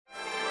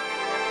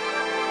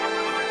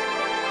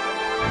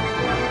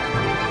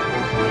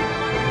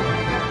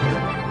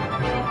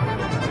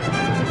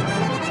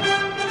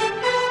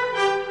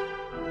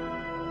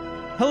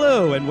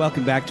Hello, and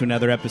welcome back to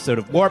another episode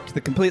of Warped,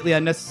 the completely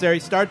unnecessary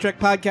Star Trek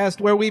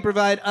podcast where we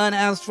provide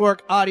unasked for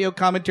audio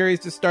commentaries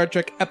to Star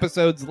Trek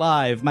episodes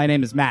live. My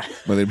name is Matt.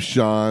 My name's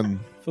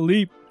Sean.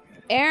 Philippe.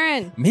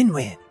 Aaron.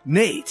 Minwin.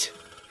 Nate.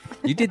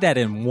 You did that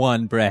in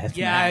one breath.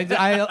 Yeah,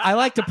 I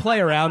like to play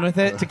around with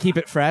it to keep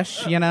it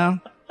fresh, you know?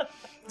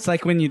 It's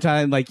like when you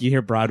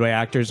hear Broadway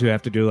actors who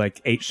have to do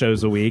like 8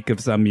 shows a week of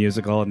some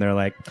musical, and they're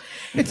like,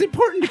 it's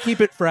important to keep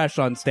it fresh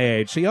on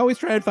stage. So you always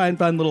try and find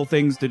fun little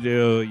things to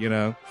do, you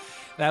know?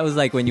 That was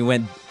like when you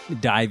went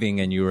diving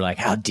and you were like,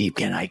 how deep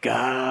can I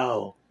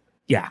go?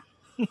 Yeah.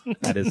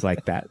 That is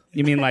like that.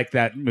 You mean like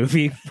that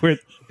movie where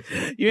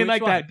you mean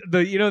like one?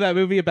 that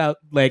movie about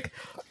like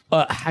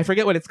I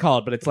forget what it's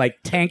called, but it's like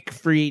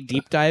tank-free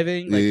deep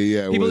diving. Like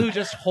Yeah. People who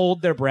just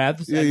hold their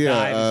breaths. And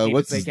dive as deep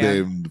What's as his they can.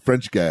 name? The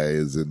French guy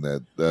is in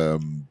that.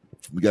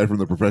 The guy from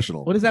The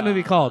Professional. What is that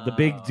movie called? The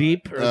Big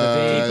Deep or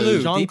the Deep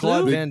Blue?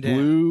 Jean-Claude Deep Van Damme.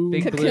 Blue?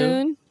 Big Blue?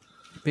 Cocoon.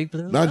 Big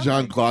Blue? Not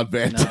Jean-Claude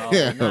Van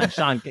Damme. No,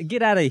 Sean,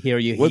 get out of here,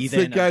 you What's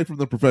heathen. the guy from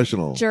The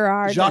Professional?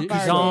 Gerard. Jacques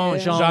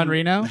Depardieu. Jean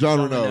Reno? Jean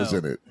Reno's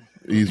in it.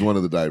 He's one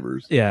of the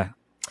divers. Yeah.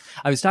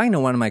 I was talking to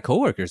one of my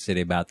coworkers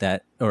today about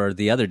that, or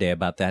the other day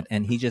about that,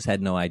 and he just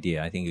had no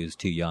idea. I think he was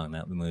too young.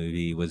 That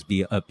movie was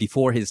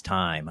before his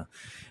time,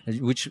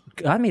 which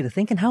got me to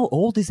thinking, how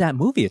old is that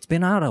movie? It's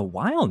been out a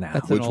while now.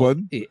 That's an Which old-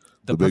 one? The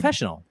The big-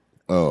 Professional.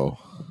 Oh.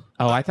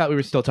 Oh, I thought we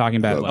were still talking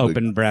about The Big-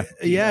 Open Breath.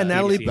 Yeah,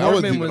 Natalie BBC. That was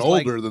Portman even was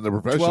older like than The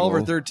Professional. 12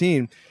 or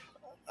 13.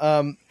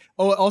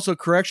 Also,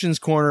 corrections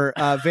corner.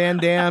 Van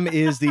Damme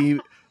is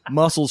the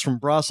muscles from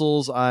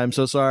Brussels. I'm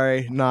so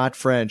sorry, not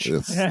French.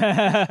 Yes.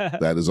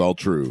 That is all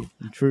true.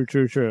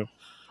 True.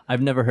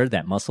 I've never heard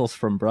that. Muscles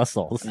from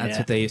Brussels. That's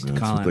what they used to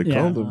That's call what it. they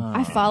called him.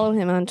 I follow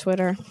him on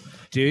Twitter.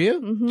 Do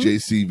you?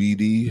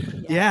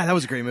 JCVD. Yeah, that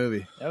was a great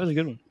movie. That was a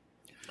good one.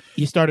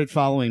 You started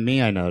following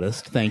me, I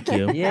noticed. Thank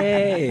you.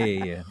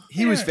 Yay.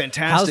 He was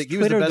fantastic. How's he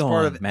was the Twitter best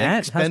part going, of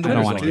Matt? How's Twitter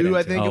Expendables going? 2,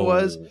 I think it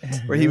was,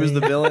 where he was the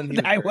villain. He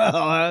was I will.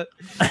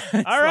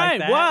 All right.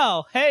 that.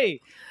 Well,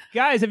 hey,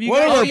 guys, have you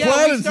One of guys? our yeah, we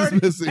planets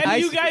started- is missing. Have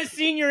you guys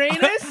seen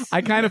Uranus?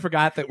 I kind of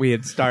forgot that we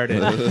had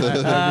started.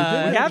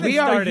 haven't we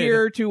are started.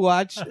 here to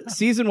watch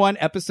Season 1,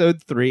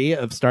 Episode 3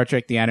 of Star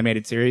Trek The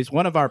Animated Series.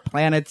 One of our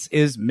planets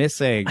is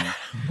missing.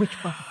 Which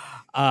one?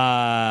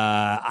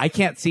 I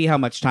can't see how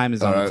much time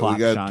is on All the right, clock, we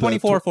got Sean.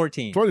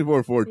 24-14.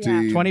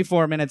 24-14.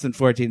 24 minutes and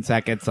 14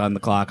 seconds on the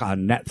clock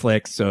on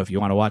Netflix. So if you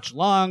want to watch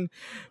long,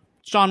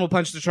 Sean will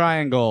punch the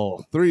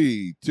triangle.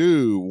 3,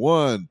 2,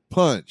 1,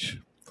 punch.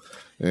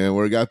 And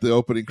we got the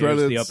opening Here's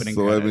credits. the opening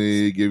so let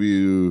me give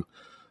you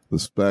the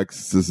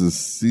specs. This is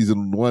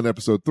Season 1,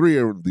 Episode 3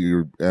 of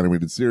the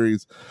animated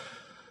series.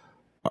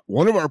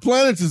 One of our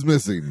planets is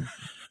missing.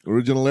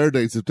 Original air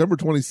date, September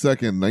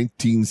 22nd,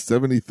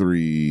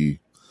 1973.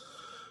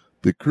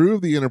 The crew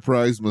of the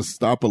Enterprise must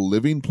stop a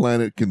living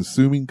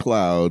planet-consuming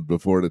cloud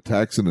before it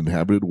attacks an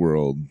inhabited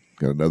world.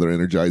 Got another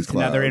energized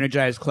cloud. Another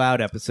Energized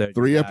Cloud episode.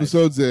 3 guys.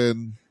 episodes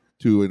in,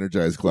 2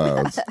 energized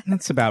clouds.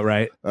 That's about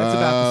right. That's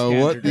about the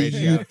What standard did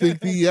ratio. you think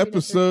the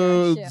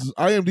episode's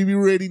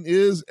IMDb rating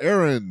is,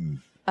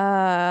 Aaron?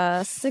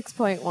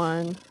 6.1.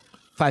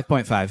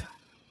 5.5.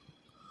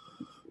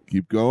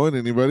 Keep going.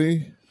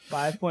 Anybody?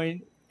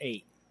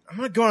 5.8. I'm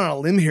going to go on a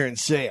limb here and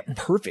say a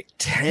perfect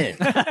 10.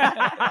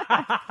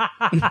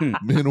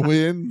 Min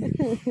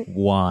win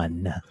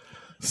 1.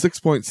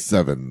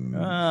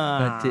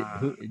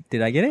 6.7.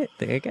 Did I get it?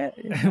 Did I get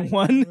it?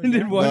 One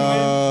did one win.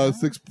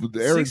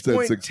 Aaron said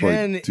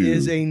 6.10 6.2.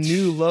 is a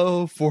new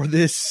low for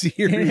this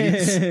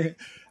series.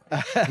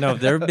 No,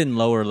 there have been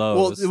lower well,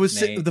 lows. it was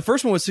Nate. the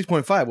first one was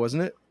 6.5,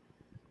 wasn't it?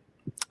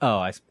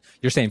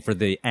 You're saying for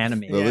the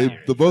anime. No, Yeah.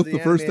 both The the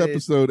first animated-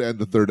 episode and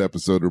the third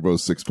episode are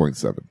both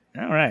 6.7.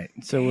 All right.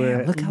 So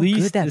we're Look at how least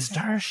good that this-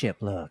 starship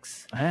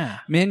looks.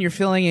 Ah. Man, you're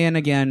filling in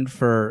again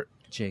for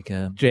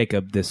Jacob.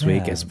 Jacob this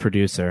week Yeah. as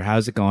producer.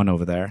 How's it going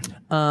over there?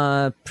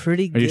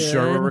 Pretty Are good. you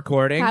sure we're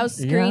recording? How's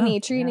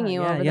Screeny treating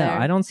you over yeah. there?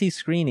 I don't see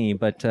Screeny,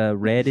 but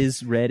red is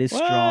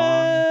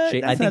strong. I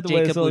That's not think the way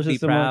the Jacob solar would be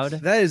system proud.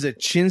 works. That is a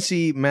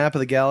chintzy map of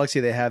the galaxy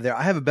they have there.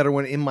 I have a better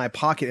one in my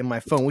pocket in my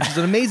phone, which is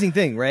an amazing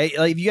thing, right?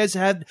 Like if you guys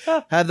have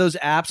those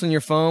apps on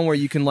your phone where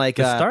you can like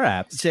The star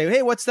apps. say,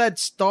 hey, what's that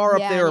star up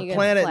Yeah, there or and you can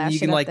planet? flash And you it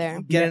can up like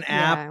there. get an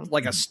Yeah. app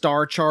like a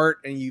star chart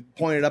and you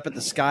point it up at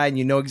the sky and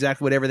you know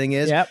exactly what everything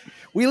is. Yep.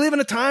 We live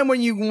in a time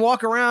when you can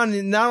walk around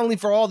and not only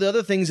for all the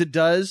other things it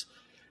does,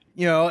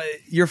 you know,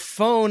 your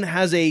phone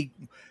has a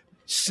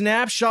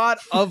snapshot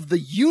of the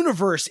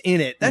universe in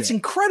it. That's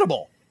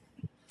incredible.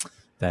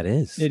 That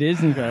is. It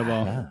is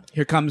incredible.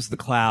 Here comes the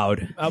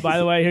cloud. Oh, by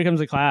the way, here comes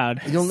a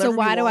cloud. You'll So never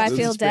why be do I lost in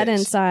feel dead space.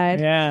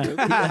 inside? Yeah.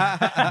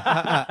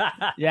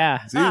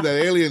 Yeah. See, that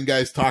alien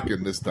guy's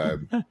talking this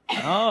time.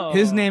 Oh.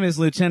 His name is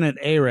Lieutenant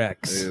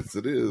Arex. Yes,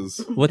 it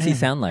is. What's he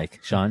sound like,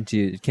 Sean?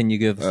 Can you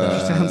give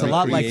us Sounds a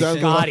lot like Sounds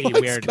Scotty, like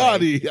weirdly.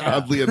 Scotty,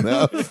 oddly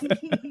enough.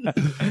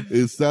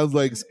 It sounds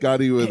like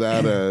Scotty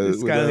without a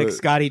It's kind of like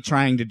Scotty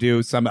trying to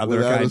do some other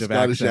without kind a of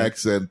Scottish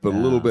accent. accent, but a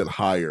little bit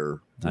higher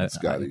than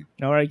Scotty.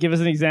 All right, give us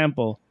an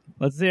example.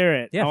 Let's hear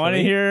it. Yeah, I want to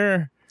Philippe.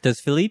 hear Does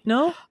Philippe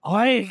know?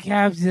 Hi,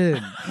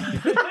 Captain.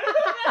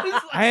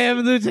 I am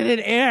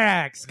Lieutenant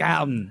Arax,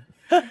 Captain.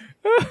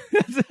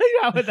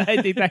 I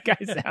think that guy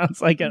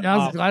sounds like an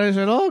No, Scottish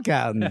at all,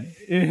 Captain.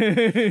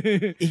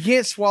 He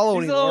can't swallow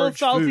He's any a little large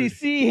salty food.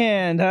 sea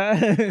hand,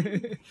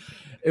 huh?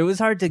 It was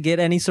hard to get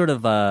any sort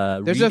of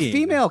There's reading. a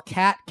female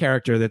cat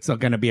character that's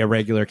going to be a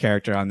regular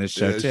character on this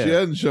show Yeah, too. she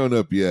hadn't shown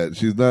up yet.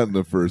 She's not in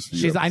the first few.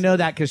 She's. I know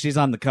that because she's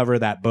on the cover of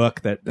that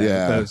book that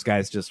Yeah. those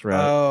guys just wrote.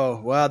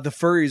 Oh, wow. The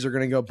furries are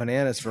going to go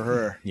bananas for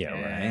her. Yeah,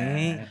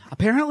 right.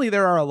 Apparently,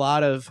 there are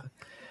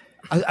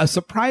a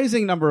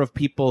surprising number of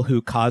people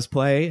who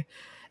cosplay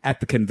at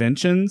the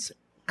conventions.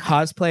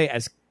 Cosplay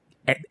as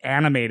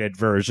animated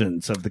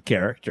versions of the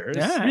characters.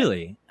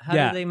 Really? How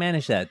Yeah. do they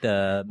manage that?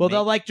 Well,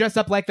 they'll like dress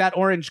up like that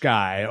orange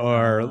guy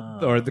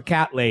or the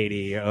cat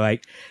lady, or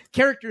like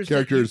characters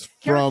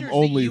from that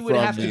only you would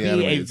from have to the be a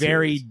animated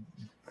very series.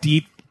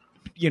 deep,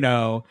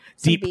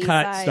 deep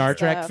cut B-side Star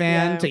Trek stuff,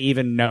 fan yeah. to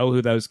even know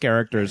who those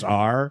characters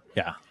are.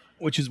 Yeah.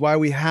 Which is why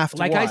we have to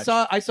Like watch.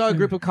 I saw a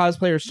group of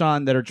cosplayers,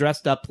 Sean, that are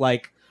dressed up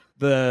like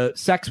the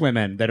sex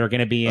women that are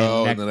going to be in,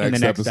 Oh, in in the the next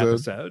next episode?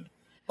 episode.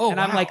 Oh, And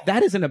I'm wow. like,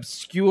 that is an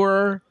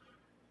obscure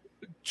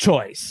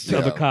choice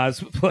of a Yeah.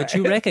 cosplay. But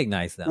you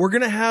recognize them. We're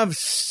going to have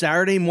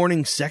Saturday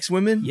morning sex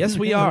women? Yes,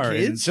 we For are. And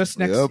kids? just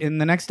next Yep. in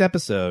the next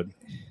episode.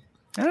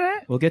 All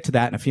right. We'll get to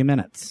that in a few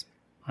minutes.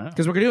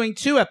 Because we're doing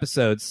 2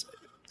 episodes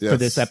for Yes.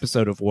 this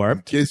episode of In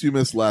Warp. case you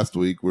missed last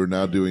week, we're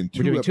now doing 2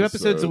 We're doing 2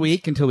 episodes a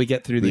week until we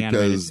get through the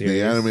animated because series.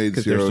 the animated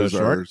 'cause they're so series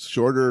short. are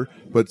shorter,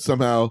 but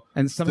somehow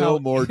and somehow still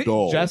more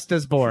dull. just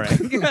as boring.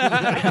 But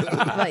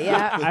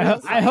yeah,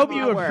 I hope you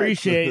More work.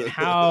 appreciate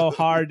how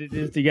hard it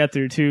is to get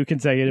through 2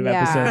 consecutive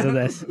Yeah. episodes of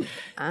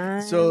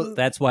this. So,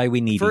 That's why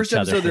we need first each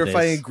other. episode, for they're this.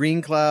 fighting a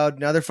green cloud.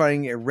 Now they're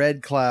fighting a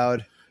red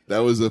cloud. that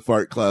was a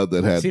fart cloud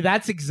that had See,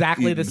 that's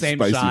exactly the eaten same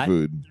spicy shot.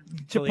 food.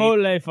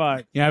 Chipotle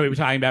fart. You know, we were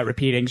talking about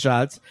repeating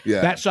shots.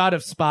 Yeah. That shot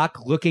of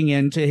Spock looking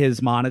into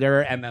his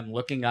monitor and then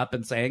looking up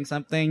and saying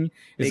something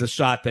is a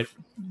shot that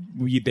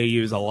they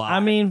use a lot. I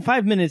mean,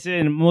 5 minutes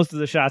in, most of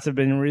the shots have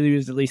been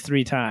reused at least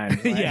 3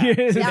 times. Like, Yeah.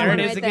 That there one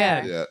it is right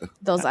again. there. Yeah,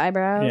 those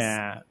eyebrows.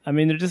 yeah. I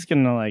mean, they're just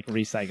gonna like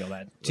recycle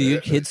that. Do your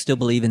kids still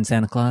believe in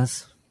Santa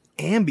Claus?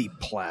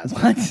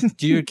 Ambiplasma.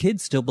 Do your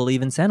kids still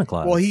believe in Santa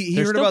Claus? Well, he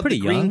They're heard still about the pretty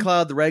green young.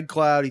 cloud, the red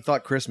cloud. He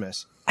thought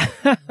Christmas.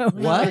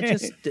 What?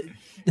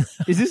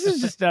 Is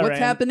just What's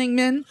happening,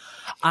 Min?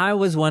 I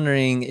was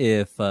wondering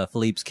if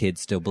Philippe's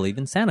kids still believe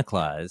in Santa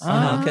Claus,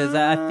 because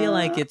I feel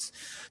like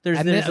there's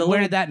a Where little.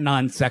 did that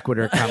non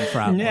sequitur come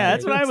from? Yeah,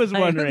 that's what I was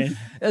wondering.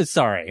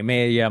 Sorry,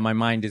 my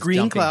mind is Green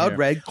jumping cloud, here.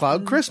 red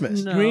cloud,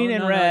 Christmas. No, Green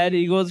and no, red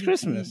equals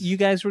Christmas. You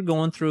guys were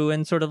going through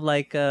and sort of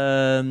like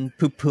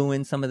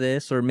poo-pooing some of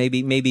this, or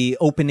maybe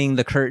opening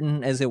the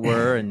curtain, as it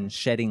were, and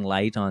shedding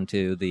light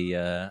onto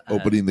the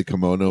opening the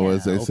kimono,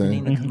 as they say.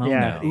 opening the kimono.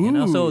 Yeah. You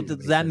know, so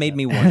that made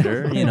me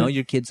wonder. You know,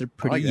 your kids are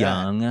pretty like that.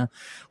 young.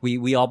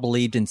 We all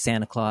believed in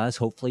Santa Claus.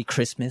 Hopefully,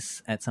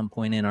 Christmas at some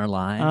point in our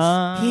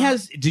lives. He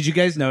has. Did you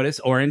guys notice?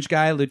 Orange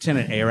guy,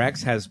 Lieutenant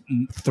Arax, has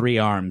 3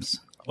 arms.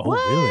 Oh,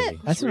 really?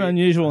 That's an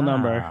unusual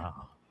number.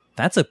 Wow.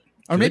 That's a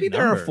Or maybe good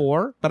there are number.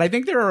 4, but I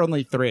think there are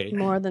only 3.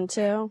 More than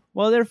 2.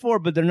 Well, they're 4,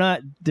 but they're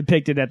not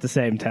depicted at the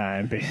same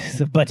time because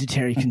of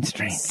budgetary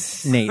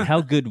constraints. Nate, how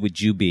good would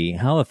you be?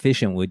 How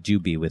efficient would you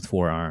be with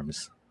 4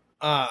 arms?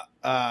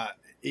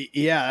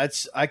 Yeah,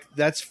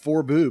 that's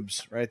 4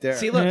 boobs right there.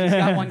 See, look, he's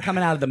got one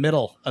coming out of the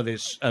middle of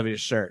his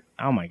shirt.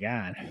 Oh my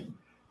god!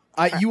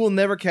 You will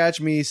never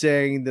catch me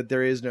saying that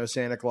there is no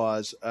Santa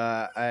Claus.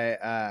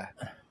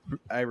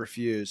 I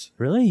refuse.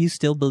 Really? You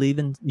still believe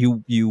in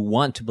you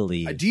want to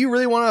believe? Do you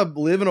really want to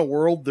live in a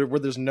world where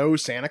there's no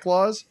Santa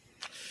Claus?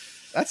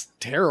 That's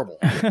terrible.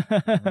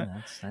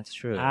 That's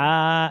true.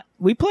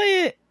 We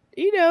play it,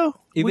 you know.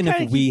 Even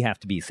kinda if we have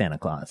to be Santa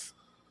Claus.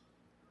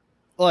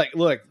 Like,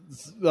 look,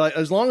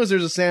 as long as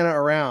there's a Santa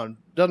around,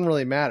 doesn't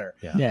really matter.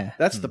 yeah.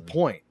 That's the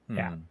point.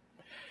 Yeah.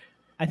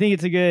 I think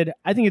it's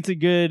a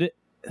good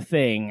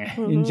thing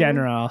in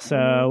general.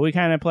 So we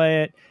kind of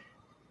play it.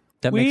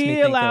 That makes me We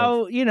think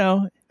allow, of, you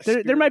know,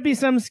 there might be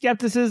some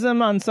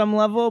skepticism on some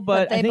level,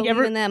 but they I think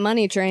believe in that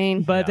money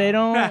train. but they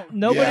don't.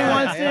 Nobody Yeah.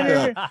 wants to.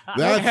 Yeah.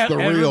 That's the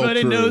real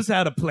Everybody truth. knows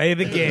how to play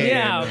the game.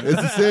 Yeah.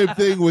 It's the same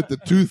thing with the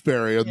tooth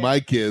fairy with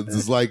my kids.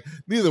 It's like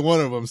neither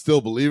one of them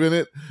still believe in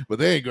it, but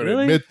they ain't going to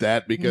Really? admit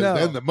that because No.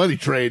 then the money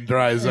train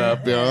dries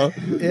up. You know,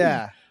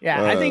 Yeah.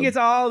 Yeah, I think it's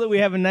all that we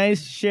have a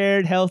nice,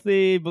 shared,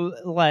 healthy,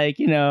 like,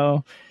 you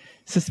know,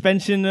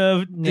 suspension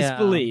of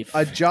disbelief.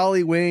 A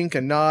jolly wink,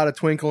 a nod, a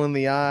twinkle in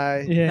the eye.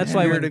 Yeah. That's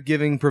why Spirit when of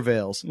giving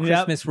prevails.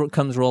 Yep. Christmas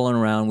comes rolling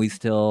around, we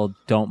still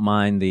don't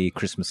mind the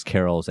Christmas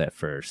carols at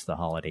first, the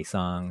holiday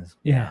songs.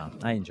 Yeah.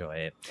 I enjoy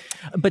it.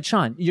 But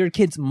Sean, your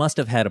kids must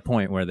have had a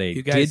point where they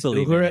You did guys,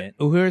 believe in it.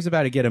 Uhura's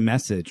about to get a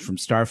message from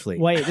Starfleet.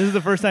 Wait, this is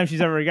the first time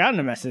she's ever gotten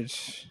a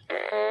message.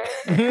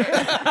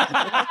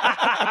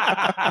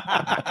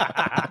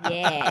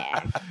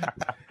 Yeah.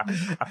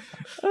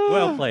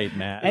 Well played,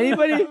 Matt.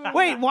 Anybody?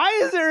 Wait, why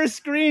is there a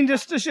screen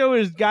just to show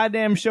his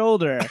goddamn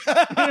shoulder?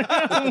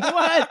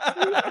 What?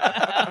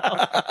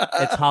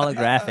 It's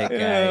holographic,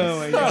 guys. Oh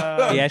my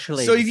god. He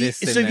actually So if you,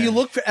 exists in so if you there.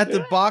 look at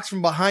the box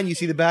from behind, you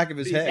see the back of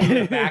his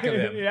head. Back of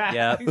him. Yeah,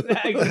 Yep.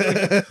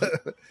 exactly.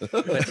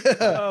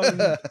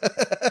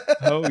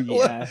 Oh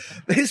yeah.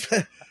 It's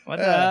What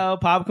the hell?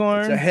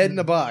 Popcorn? a head in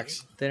a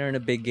box. They're in a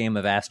big game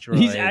of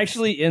asteroids. He's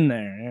actually in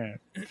there.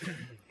 Yeah.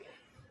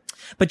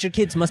 But your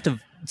kids must have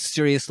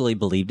seriously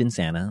believed in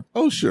Santa.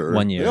 Oh, sure.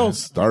 1 year. They all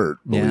start.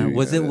 Yeah.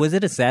 believing Was in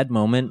it a sad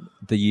moment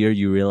the year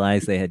you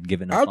realized they had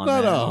given up I'm on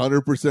not that?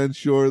 100%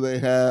 sure they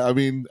have. I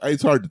mean,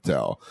 it's hard to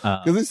tell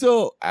because they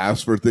still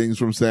ask for things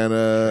from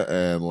Santa,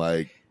 and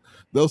like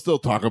they'll still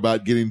talk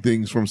about getting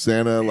things from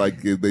Santa,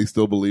 like they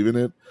still believe in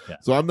it. Yeah.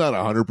 So I'm not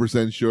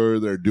 100% sure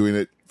they're doing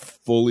it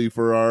fully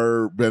for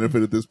our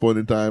benefit at this point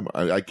in time.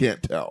 I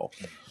can't tell.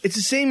 It's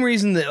the same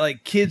reason that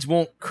like kids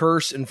won't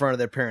curse in front of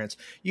their parents.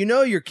 You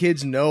know, your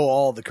kids know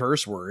all the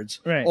curse words,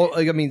 Right. Or,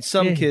 like, I mean,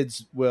 some Yeah.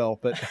 kids will,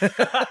 but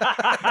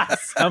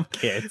Some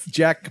kids.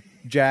 Jack,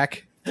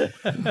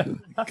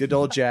 good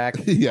old Jack.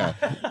 Yeah,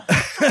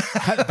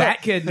 That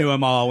kid knew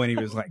them all when he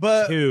was like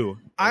But 2.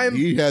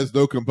 he has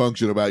no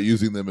compunction about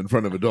using them in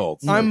front of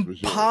adults. that's I'm for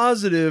sure.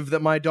 positive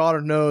that my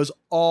daughter knows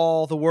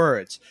all the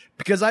words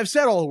because I've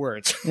said all the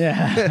words.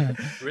 Yeah.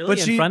 Really?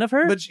 In front of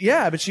her? But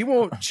she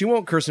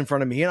won't curse in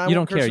front of me, and I You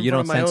won't don't curse care. in You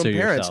front don't of my own censor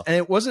parents.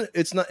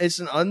 yourself. And it's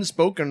an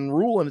unspoken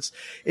rule, and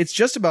it's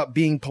just about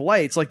being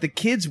polite. It's like the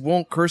kids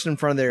won't curse in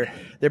front of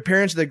their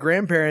parents or their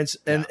grandparents,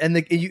 and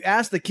you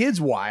ask the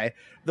kids why,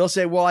 they'll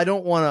say, "Well, I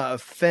don't want to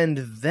offend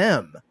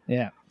them."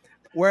 Yeah.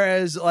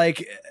 Whereas,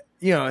 like,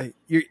 you know,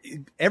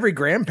 every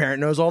grandparent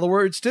knows all the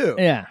words too.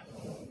 Yeah.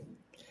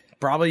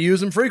 Probably use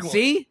them frequently.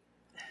 See?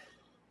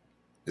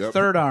 Yep.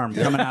 Third arm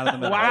coming out of the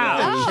middle. Wow.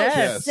 Oh,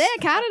 Yes.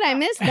 sick. How did I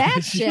miss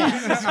that shit?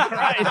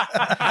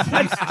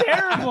 That's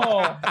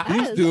terrible.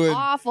 He's That is doing-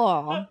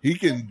 awful.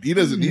 He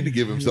doesn't need to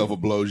give himself a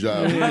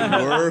blowjob. He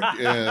can work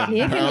and He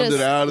can pound just-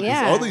 it out.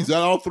 yeah.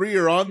 All three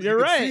are on. You're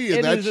you can right. See in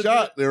It that is a-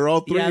 shot, they're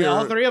all three. Yeah,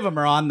 all are- three of them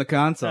are on the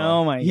console.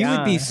 Oh my god. He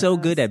would be so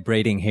good at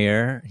braiding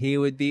hair. He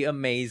would be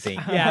amazing.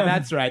 Yeah,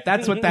 that's right.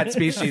 That's what that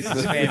species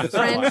is famous for.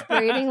 French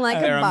braiding like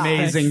Their a boss.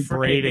 amazing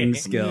braiding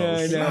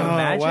skills. Yeah, I know. Oh,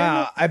 Imagine.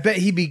 wow. I bet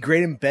he'd be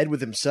great in bed with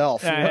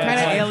himself. Yeah, What kind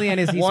of alien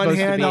is he One supposed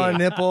hand to be? on a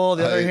nipple,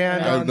 the other I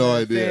hand have on no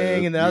the idea,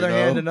 thing, and the you other know?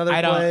 hand another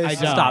I don't- place. I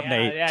don't. Stop, Yeah,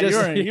 Nate. yeah,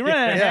 Just- you run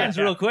out of Yeah. hands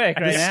real quick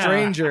right The now.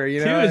 stranger, you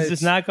know, Two is it's-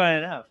 just not quite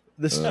enough.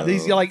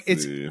 these like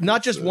it's see.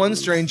 not just one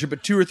stranger,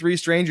 but two or three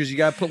strangers. You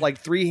got to put like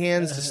three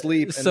hands to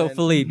sleep. and So, then-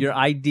 Philippe, your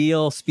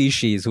ideal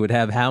species would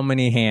have how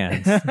many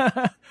hands?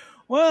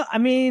 Well, I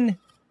mean,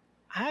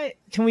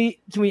 can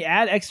we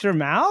add extra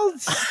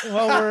mouths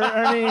while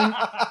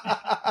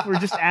we're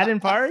just adding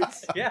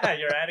parts? Yeah,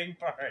 you're adding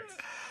parts.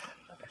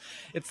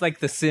 It's like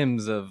the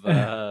Sims of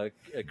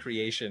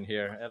creation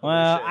here.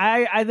 Well,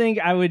 evolution. I think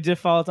I would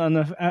default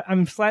on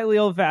I'm slightly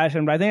old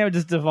fashioned, but I think I would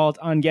just default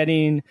on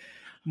getting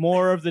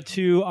more of the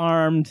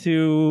 2-armed,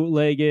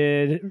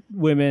 2-legged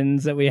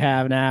women's that we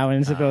have now,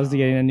 and as opposed to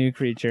getting a new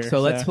creature. So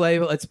let's play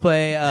Fuck,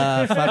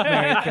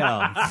 Marry,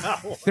 Kill.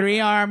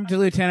 3-armed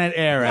Lieutenant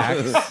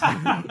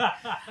Arex.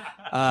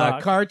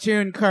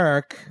 Cartoon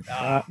Kirk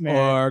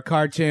or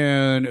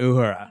Cartoon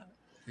Uhura.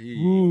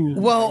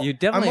 well, You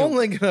definitely- I'm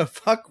only gonna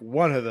fuck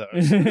one of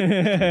those.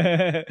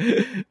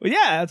 Well,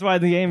 yeah, that's why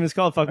the game is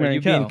called Fuck, Are Marry,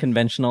 you Kill. being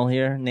conventional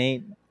here,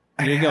 Nate?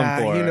 You're going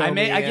for You it. know I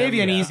me, gave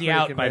you an yeah, easy pretty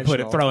out by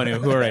conventional. throwing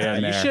Uhura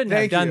in there. You shouldn't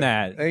Thank have done you.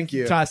 that. Thank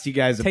you. Tossed you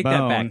guys a Take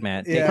bone. that back,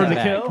 Matt. Take Yeah. For that the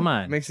back. kill? Come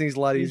on. Makes things a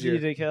lot Easy easier.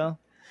 to kill.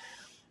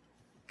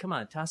 Come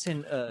on, toss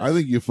in. I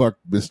think you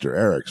fucked Mr.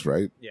 Eric's,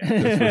 right? Yeah.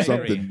 Just for I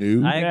something agree.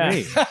 new. I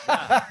agree.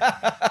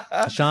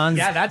 Sean's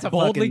Yeah, that's a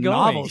boldly fucking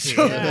going. novelty.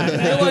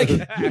 You're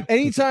like,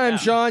 anytime,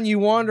 Sean, you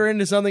wander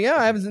into something,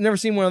 I haven't never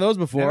seen one of those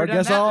before. Never done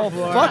Guess that I'll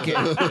before. fuck it.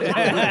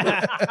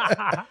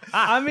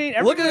 I mean,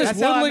 Look at this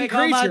That's how I woodland make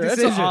all my creature.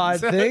 That's an decisions. odd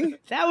thing.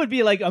 that would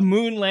be like a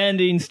moon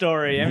landing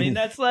story. I mean,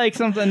 that's like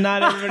something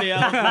not everybody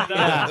else has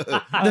done.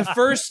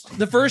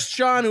 The first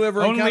Sean who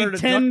ever Only encountered a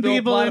 10 duck-billed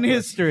people in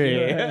platypus.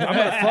 history. I'm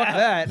gonna fuck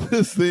that.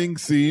 This thing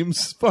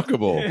seems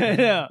fuckable.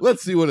 Yeah.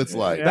 Let's see what it's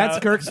like. That's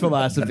Kirk's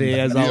philosophy,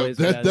 as Yeah, always.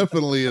 that been.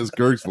 definitely is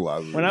Kirk's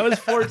philosophy. When I was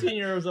 14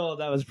 years old,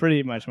 that was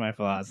pretty much my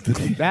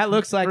philosophy. That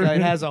looks like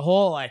it has a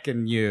hole I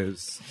can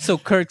use. So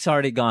Kirk's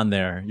already gone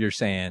there, you're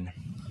saying.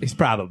 He's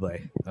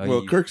probably. Oh,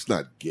 well, you- Kirk's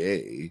not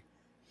gay.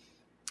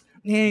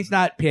 He's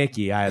not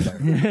picky either.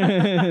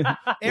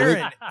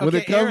 Aaron, When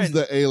it comes Aaron,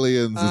 to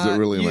aliens, does it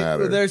really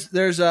matter?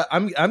 There's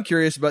I'm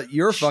curious about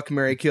your fuck,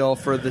 marry, kill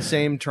for the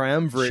same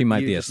triumvirate She might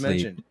you be just asleep.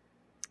 mentioned.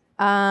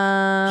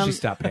 She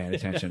stopped paying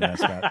attention to us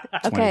about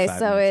 25 Okay,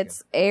 so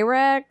minutes it's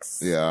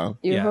Arex, Yeah.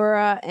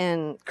 Uhura,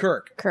 and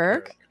Kirk.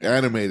 Kirk.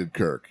 Animated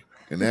Kirk.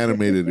 An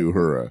animated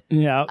Uhura.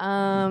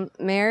 Yeah.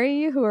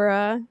 Marry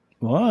Uhura,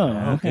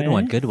 Whoa. Okay. Good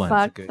one. Good one.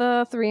 Fuck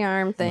the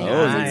 3-arm thing.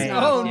 Oh, It's nice.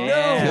 not- Oh,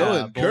 no.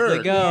 Killing boldly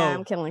Kirk. go. Yeah,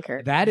 I'm killing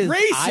Kurt. That is, I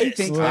Racist!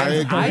 think, I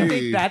agree.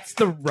 think that's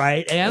the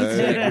right I answer.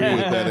 agree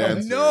with that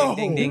answer. No.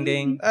 Ding, ding,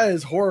 ding. That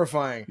is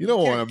horrifying. You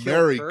don't can't want to kill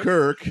marry Kirk.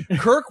 Kirk.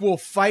 Kirk will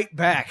fight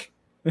back.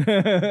 Is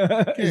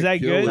that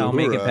kill good? him. I'll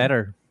make it Uhura.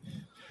 better.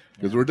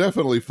 Because we're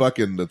definitely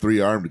fucking the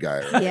 3-armed guy.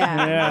 Right?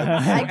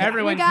 Yeah.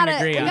 Everyone we gotta, can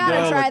agree we on gotta We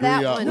all try that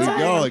agree on- one.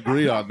 We all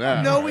agree on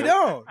that. No, we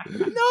don't.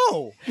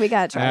 No. We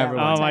gotta try that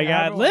Everyone. one. Oh my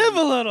God! Live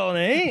a little,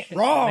 Nate.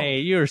 Wrong. Hey,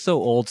 you're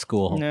so old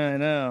school. No,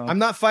 no. I'm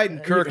not fighting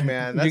Kirk,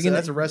 man.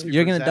 That's a recipe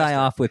You're for gonna die disaster.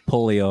 off with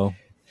polio.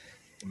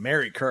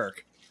 Marry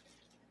Kirk.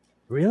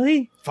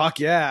 Really? Fuck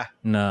yeah.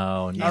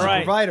 No. He's no. All a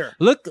right. provider.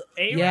 Look.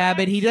 Yeah,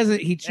 but he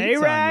doesn't. He cheats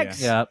on A-Rex?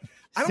 you. Yeah.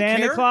 I don't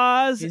Santa care.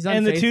 Claus He's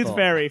and the Tooth unfaithful.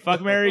 Fairy.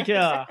 Fuck, marry, kill.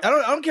 I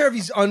don't care if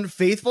he's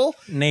unfaithful.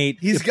 Nate.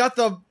 He's got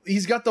the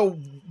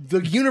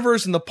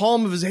universe in the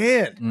palm of his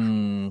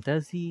hand.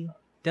 Does he?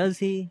 Does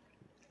he?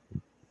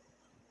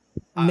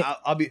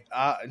 I'll be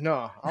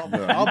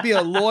I'll be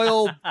a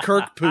loyal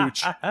Kirk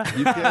pooch.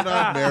 You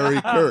cannot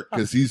marry Kirk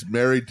because he's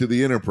married to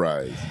the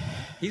Enterprise.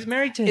 He's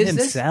married to Is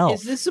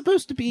himself. this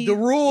supposed to be The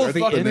rule I of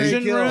think fucking the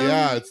marry, kill.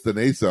 Yeah, it's the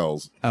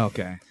nacelles.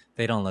 Okay.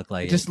 They don't look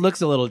like It just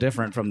looks a little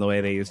different from the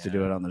way they used to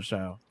do it on the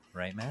show.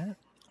 right, Matt?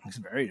 It's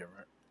very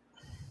different.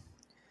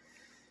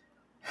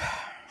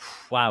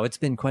 Wow, it's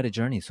been quite a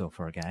journey so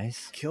far,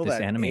 guys. Kill this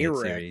that animated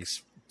A-Rex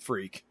series.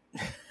 freak.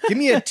 Give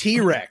me a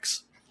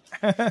T-Rex.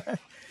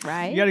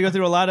 Right? You got to go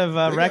through a lot of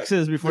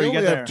Rexes before They you get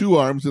only there. have 2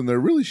 arms and they're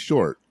really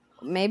short.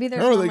 Maybe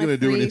there's How are they only gonna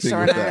do 3 anything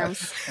short with that?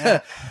 arms.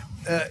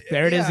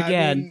 There it is Yeah, I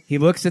again. mean, he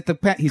looks at the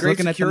he's great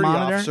looking at the security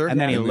monitor, officer. and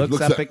then he And he looks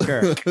looks up at- at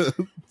Kirk.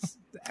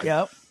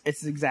 Yep.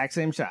 It's the exact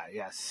same shot.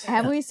 Yes.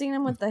 Have we seen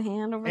him with the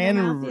hand over And-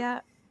 the mouth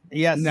yet?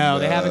 Yes. No,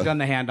 they haven't done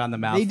the hand on the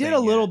mouth. They did thing a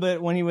little yet.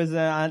 bit when he was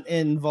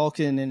in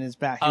Vulcan in his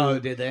back. Oh,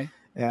 did they?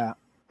 Yeah.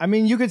 I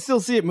mean, you could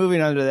still see it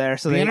moving under there.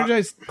 So The they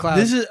energized cloud.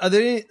 This is are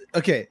they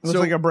okay? Looks so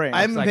like a brain.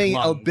 I'm Looks like paying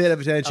a lungs. bit of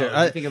attention.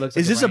 Oh, you think it looks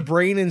like is a this a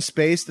brain? brain in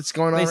space that's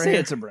going on? They right say here?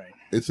 it's a brain.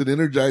 It's an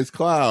energized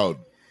cloud.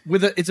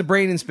 It's a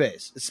brain in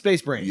space. It's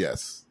space brain.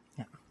 Yes.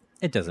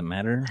 It doesn't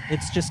matter.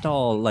 It's just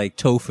all like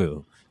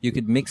tofu. You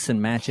could mix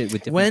and match it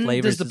with different When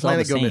flavors. does the It's all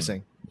planet go same.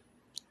 missing?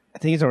 I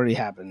think it's already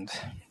happened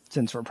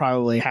since we're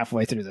probably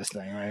halfway through this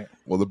thing, right?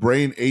 Well, the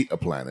brain ate a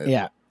planet.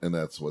 Yeah. And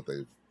that's what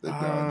they've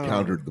now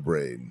encountered the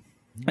brain.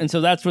 And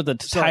so that's where the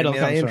Sorry, title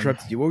man, I comes from.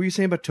 interrupted you. What were you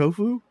saying about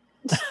tofu?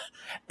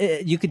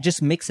 You could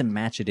just mix and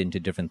match it into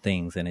different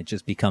things, and it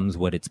just becomes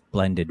what it's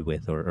blended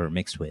with or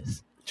mixed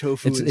with.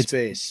 Tofu in It's-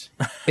 space.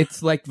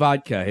 It's like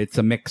vodka. It's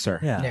a mixer.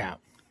 Yeah.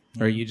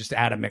 Or you just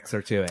add a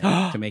mixer to it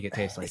to make it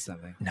taste like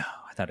something. No,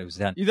 I thought it was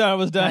done. You thought it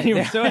was done. You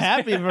were so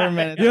happy for a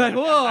minute. You're like,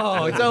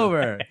 whoa, it's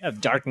over.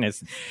 Of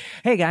darkness.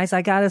 Hey guys,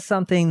 I got us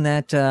something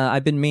that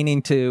I've been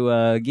meaning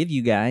to give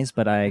you guys,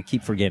 but I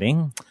keep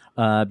forgetting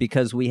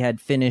because we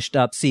had finished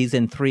up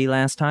season 3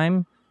 last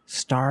time.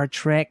 Star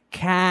Trek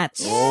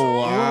Cats.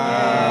 Oh,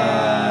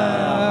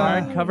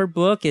 wow. Hardcover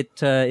book.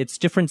 It's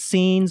different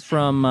scenes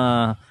from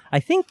I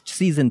think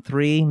season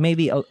 3,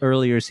 maybe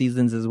earlier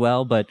seasons as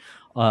well, but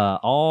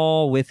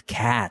all with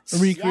cats.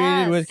 Recreated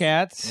Yes. with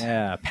cats.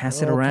 Yeah,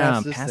 pass it Oh,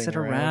 around. pass Pass this it thing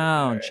around.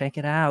 around. All right. Check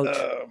it out.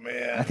 Oh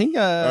man. I think.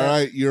 All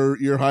right,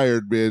 you're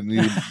hired,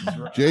 man.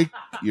 Jake,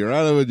 you're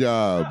out of a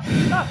job.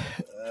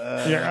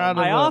 You're out of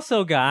I the-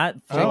 also got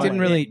Jake didn't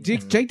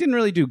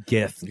really do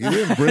gifts. He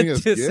didn't bring us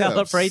to gifts.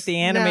 celebrate the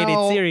animated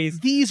Now, series.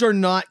 These are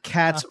not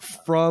cats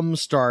from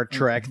Star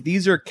Trek.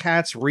 These are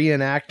cats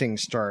reenacting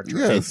Star Trek.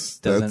 Yes,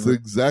 Doesn't- that's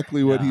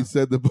exactly what he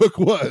said the book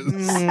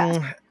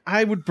was.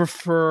 I would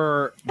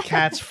prefer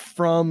cats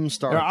from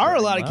Star There Trek. are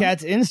a lot of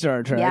cats in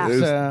Star Trek. Yeah.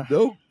 There's so-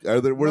 no.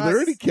 Were there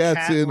any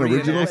cats Cat in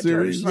original reenactors.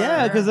 series?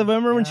 Yeah, because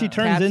remember when she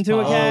turns Cat's into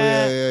a paw. Oh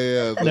cat?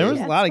 yeah. There was a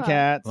Cat's lot of paw.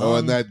 cats. Oh,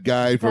 and that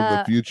guy from the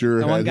The- future.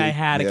 the one guy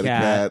had a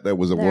cat. That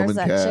was a There's woman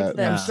that cat. chick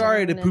that I'm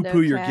sorry to turned into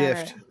poo-poo your cat.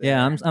 gift.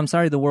 Yeah, I'm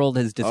sorry the world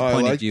has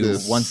disappointed like you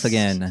this. once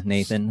again,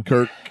 Nathan.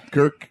 Kirk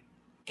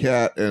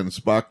cat and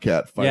Spock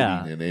cat fighting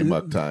Yeah. in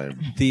Amok time.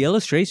 The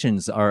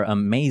illustrations are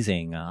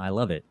amazing. I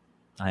love it.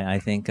 I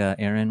think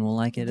Aaron will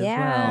like it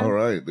Yeah. as All well.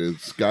 right,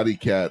 it's Scotty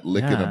Cat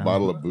licking Yeah. a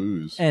bottle of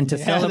booze. And to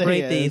Yeah,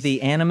 celebrate there he is.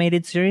 the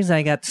animated series,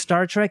 I got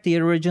Star Trek, the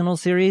original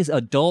series,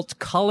 adult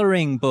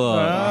coloring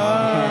book.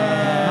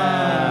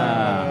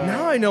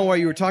 Now I know why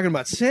you were talking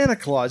about Santa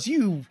Claus.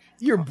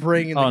 You're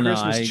bringing the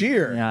Christmas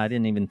cheer. Yeah, I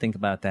didn't even think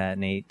about that,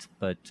 Nate.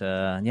 But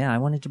yeah, I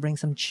wanted to bring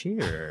some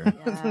cheer.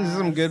 There's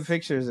some good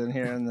pictures in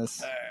here in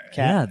this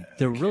Yeah,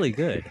 they're really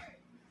good.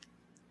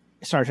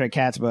 Star Trek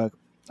Cats book.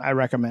 I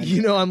recommend.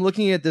 You know, I'm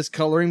looking at this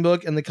coloring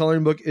book, and the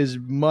coloring book is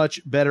much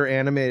better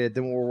animated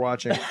than what we're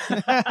watching.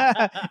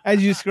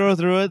 As you scroll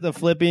through it, the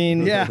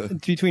flipping Yeah.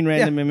 between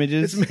random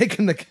images. It's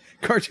making the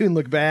cartoon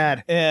look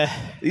bad. Yeah.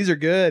 These are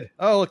good.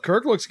 Oh, look,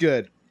 Kirk looks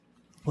good.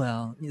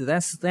 Well,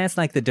 that's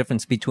like the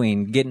difference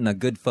between getting a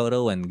good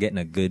photo and getting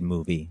a good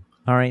movie.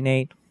 All right,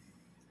 Nate.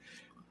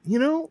 You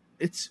know,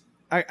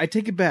 I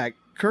take it back.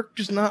 Kirk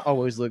does not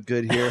always look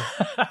good here.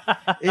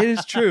 It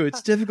is true.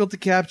 It's difficult to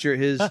capture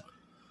his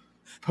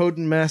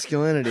potent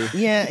masculinity.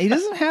 Yeah, he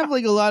doesn't have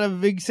like a lot of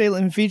big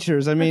salient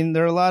features. I mean,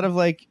 there are a lot of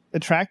like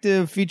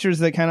attractive features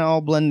that kind of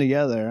all blend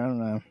together. I don't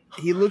know.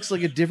 He looks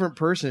like a different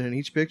person in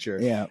each picture.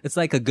 Yeah. It's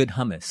like a good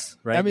hummus,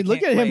 right? I mean, You look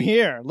can't at him quite-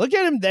 here. Look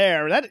at him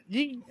there. That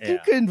you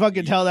couldn't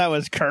fucking tell that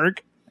was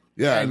Kirk.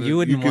 Yeah, And and you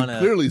wouldn't can wanna-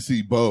 clearly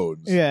see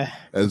Bones Yeah.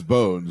 as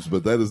Bones,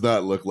 but that does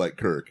not look like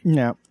Kirk.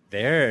 No.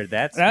 There,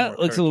 that's That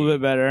more looks a little Kirky.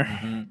 bit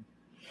better.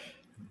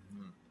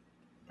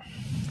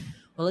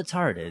 Well, it's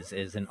hard as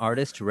an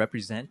artist to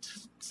represent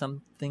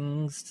some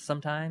things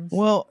sometimes.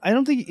 Well, I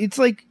don't think it's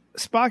like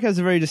Spock has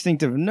a very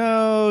distinctive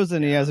nose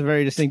and he has a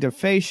very distinctive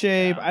face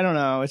shape. I don't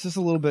know. It's just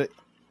a little bit.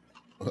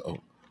 Oh,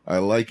 I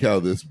like how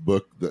this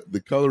book, the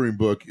coloring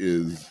book,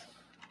 is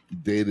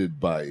dated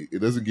by. It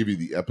doesn't give you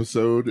the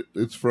episode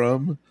it's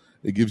from.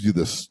 It gives you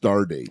the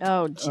star date.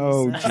 Oh, Jesus.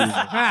 Oh, Jesus.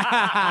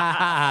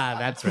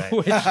 That's right.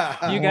 Which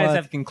you guys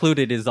have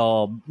concluded is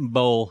all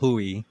bowl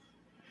hooey.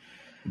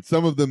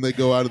 Some of them they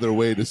go out of their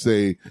way to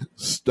say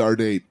star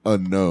date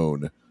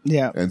unknown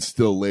Yeah. and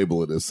still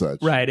label it as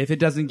such. Right, if it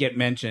doesn't get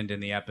mentioned in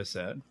the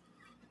episode.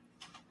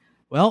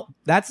 Well,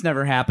 that's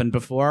never happened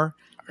before.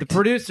 The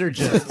producer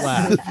just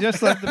left.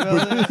 Just left the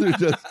building. Producer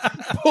just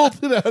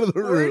pulled it out of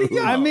the room.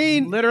 I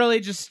mean, Literally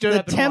just stood the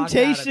up and walked out of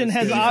temptation the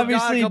has studio.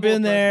 obviously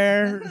been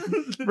there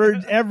for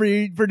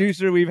every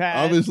producer we've had.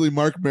 Obviously,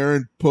 Mark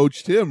Maron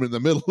poached him in the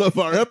middle of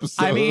our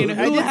episode. I mean,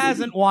 who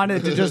hasn't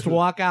wanted to just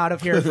walk out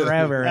of here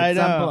forever I at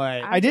know. some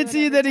point? I did do it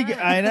see every that he. time.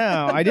 I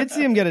know. I did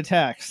see him get a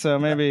text, so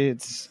maybe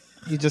it's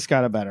he just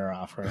got a better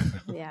offer.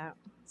 Yeah.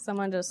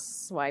 Someone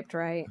just swiped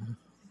right.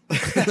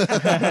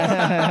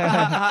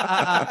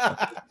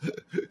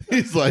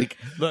 he's like,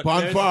 Look,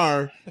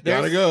 Bonfire, gotta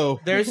there's- go.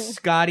 There's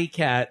Scotty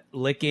Cat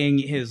licking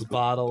his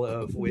bottle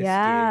of whiskey.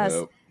 Yes.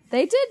 Yep.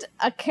 They did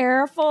a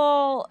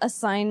careful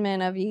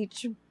assignment of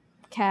each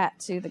cat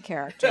to the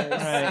characters.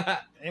 Right.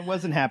 It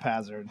wasn't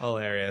haphazard.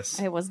 Hilarious.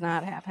 It was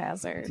not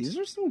haphazard. These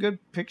are some good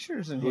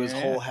pictures in It here. was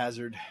whole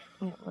hazard.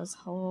 It was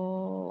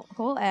whole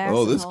ass.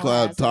 Oh, and this whole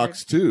cloud hazard.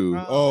 talks too.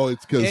 Oh,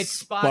 it's because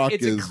It's Spock.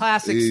 It's a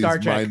classic is Star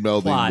Trek mind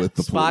melding plot. with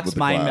the Spock's with the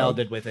mind cloud.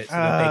 melded with it so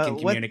that they can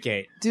What-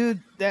 communicate.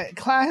 Dude, that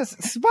class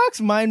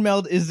Spock's mind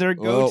meld is their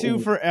go-to Well,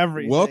 for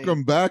everything.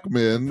 Welcome back,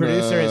 men.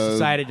 Producer has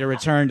decided to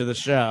return to the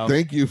show.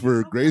 Thank you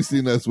for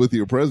gracing us with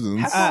your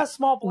presence. Uh,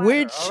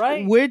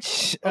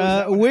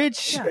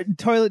 which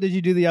toilet did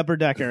you do the upper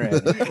decker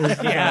in?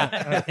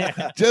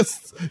 yeah.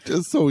 just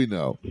so we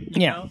know.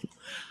 Yeah.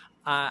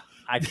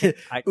 I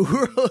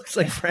Uhura looks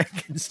like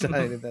Frankenstein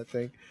in that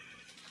thing.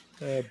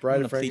 Bride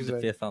I'm of gonna plead the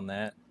Frankenstein. fifth on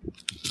that.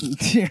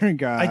 Dear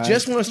God. I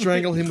just want to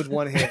strangle him with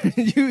one hand.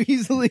 you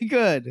easily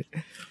could.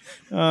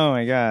 Oh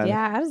my God.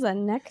 Yeah, how does that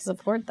neck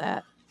support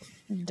that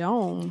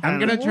dome? I'm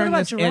gonna What turn about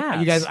this. giraffes?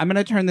 You guys, I'm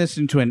gonna turn this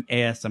into an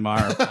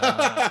ASMR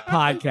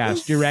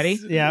podcast. You ready?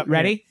 Yeah.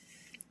 Ready?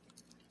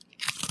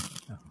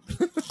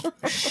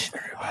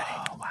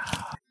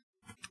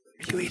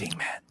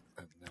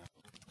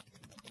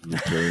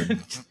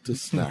 Return to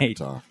Snack Wait.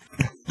 Talk.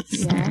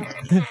 Yeah.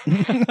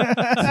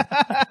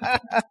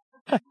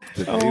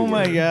 Today Oh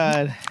my we're-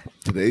 God.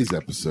 Today's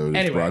episode is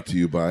Anyway. brought to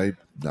you by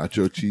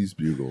Nacho Cheese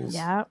Bugles.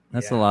 Yeah.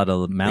 That's a lot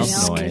of mouth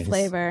Milky noise.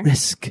 flavor.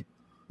 Risk.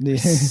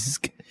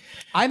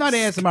 I thought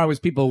ASMR was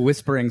people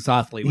whispering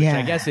softly, which I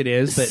Yeah. guess it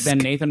is. But then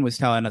Nathan was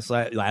telling us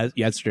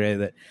yesterday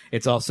that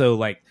it's also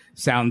like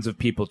sounds of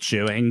people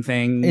chewing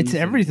things. It's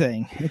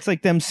everything. It's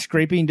like them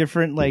scraping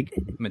different like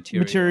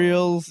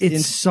materials.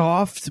 It's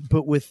soft,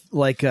 but with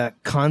like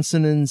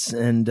consonants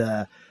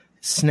and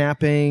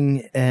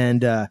snapping,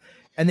 and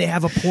they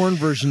have a porn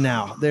version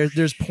now.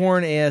 There's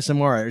porn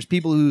ASMR. There's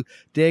people who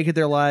dedicate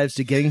their lives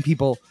to getting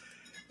people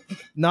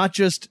not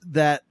just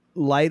that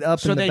light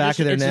up in the back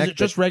of their neck, It's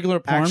just but regular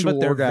porn, actual but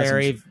they're orgasms.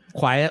 very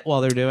quiet while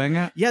they're doing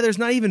it. Yeah, there's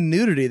not even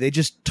nudity. They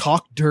just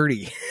talk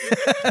dirty.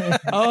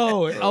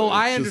 Oh,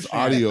 I It's understand. just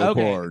audio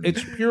Okay. porn.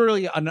 It's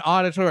purely an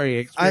auditory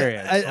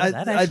experience.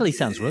 That actually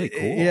sounds really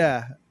cool.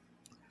 Yeah.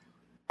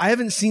 I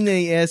haven't seen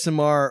any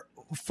ASMR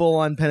full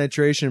on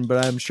penetration,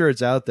 but I'm sure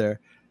it's out there.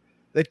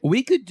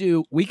 We could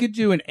do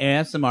an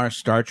ASMR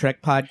Star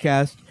Trek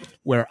podcast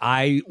where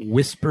I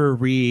whisper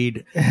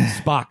read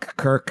Spock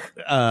Kirk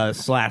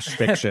 /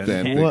 fiction.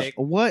 Fan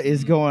what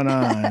is going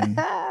on?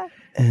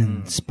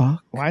 And Spock.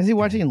 Why is he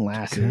watching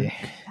Lassie?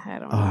 I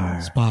don't know.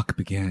 Spock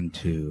began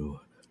to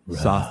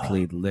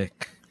softly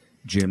lick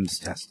Jim's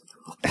testicle.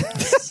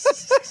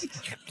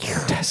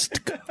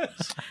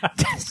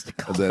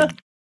 And then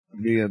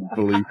me and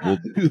Philippe will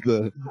do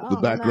the Oh,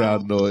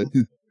 background noise.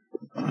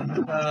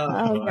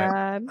 Oh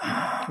God.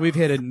 We've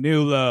hit a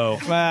new low.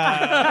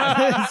 Wow,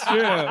 it's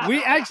true.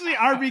 We actually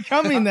are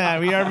becoming that.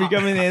 We are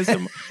becoming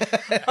some.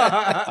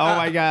 Oh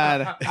my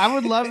God, I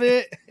would love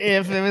it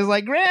if it was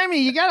like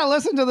Grammy. You got to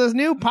listen to this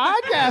new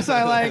podcast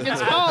I like.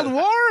 It's called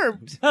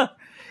Warped.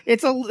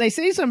 They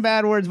say some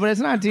bad words, but it's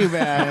not too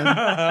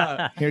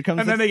bad. Here comes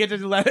And then they get to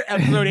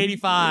episode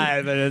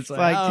 85, and it's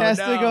like, oh,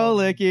 testicle no.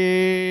 licking.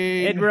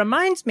 It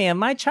reminds me of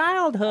my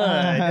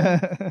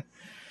childhood.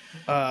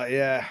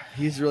 Yeah,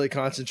 he's really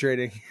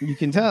concentrating. You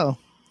can tell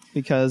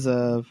because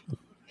of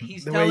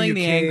He's The way telling you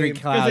the angry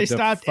came. cloud Because they to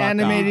stopped fuck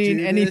animating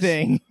Do this.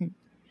 anything.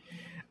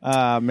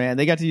 Man,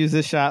 they got to use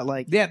this shot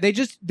like off. Yeah, they're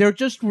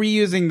just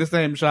reusing the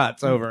same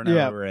shots over and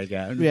Yeah. over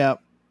again. yeah.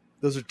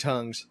 Those are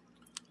tongues.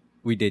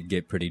 We did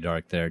get pretty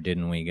dark there,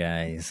 didn't we,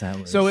 guys? That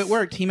was... So it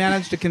worked. He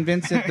managed to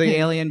convince the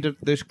alien,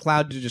 the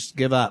cloud, to just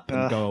give up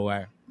and go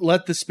away.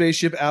 Let the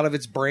spaceship out of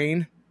its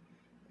brain.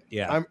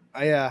 Yeah.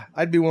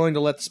 I'd be willing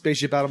to let the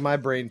spaceship out of my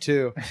brain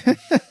too.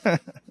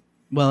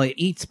 Well, it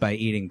eats by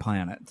eating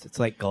planets. It's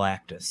like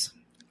Galactus.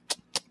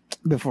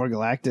 Before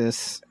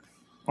Galactus.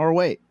 Or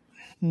wait.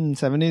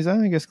 70s?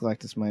 I guess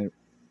Galactus might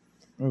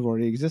have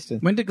already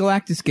existed. When did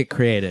Galactus get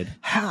created?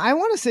 I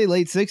want to say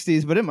late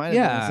 60s, but it might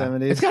have been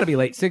the 70s. It's got to be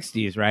late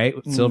 60s, right?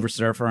 With Silver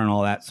Surfer and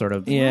all that sort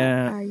of What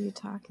Yeah. are you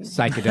talking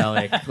about?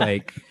 psychedelic,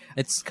 like...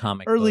 it's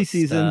comic Early book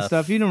season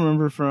stuff. You don't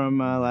remember from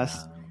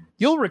last...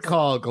 You'll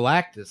recall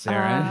Galactus,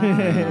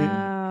 Aaron.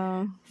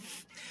 Oh.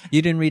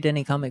 You didn't read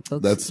any comic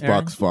books? That's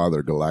Aaron? Spock's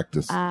father,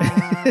 Galactus,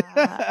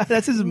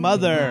 That's his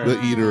mother.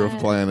 the eater of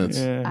planets.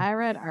 Yeah. I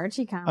read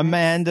Archie comics.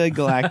 Amanda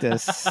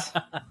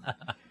Galactus.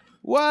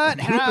 What?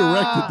 Who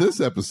directed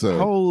this episode?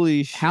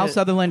 Holy shit. Hal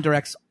Sutherland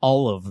directs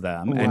all of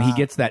them, and he Wow.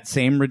 gets that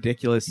same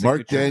ridiculous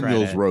Mark signature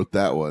Daniels credit. wrote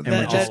that one.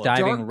 And we're just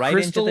diving Dark right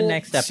into the Crystal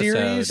next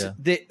episode.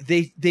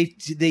 Series,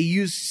 they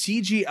use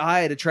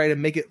CGI to try to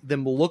make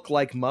them look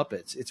like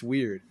Muppets. It's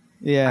weird.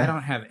 Yeah. I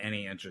don't have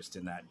any interest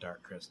in that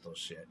Dark Crystal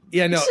shit.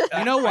 Yeah, no.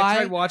 You know why? I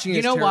tried watching it. You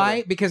It's know terrible.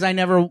 why? Because I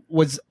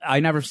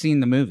never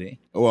seen the movie,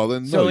 Well,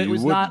 then so no, it you was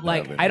wouldn't not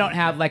like have I don't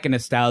have like a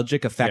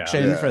nostalgic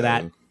affection Yeah.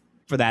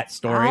 for that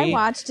story. I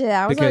watched it.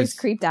 I was always Because-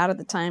 creeped out at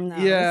the time, though.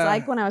 Yeah. It's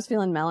like when I was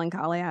feeling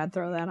melancholy, I'd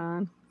throw that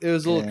on. It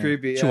was a little Yeah.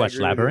 creepy. Did you I watch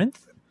agree with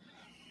Labyrinth?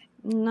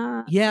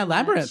 Not Yeah, so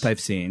Labyrinth much. I've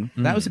seen.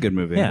 That was a good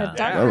movie. Yeah. The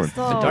Dark Labyrinth.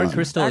 Crystal. The Dark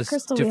Crystal Dark is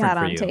Crystal we different had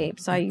for on you. tape,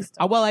 so I used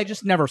to. Well, I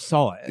just never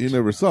saw it, You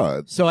never saw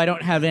it. so I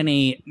don't have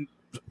any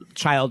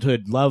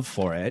childhood love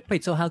for it.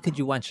 Wait, so how could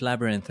you watch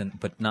Labyrinth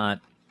but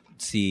not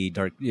see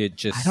Dark? It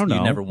just I don't know.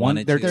 You never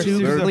wanted They're to. two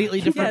They're-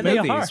 completely different Yeah, they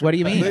movies. are. What do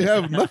you mean? They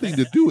have nothing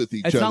to do with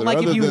each It's other. not like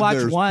if other you than watch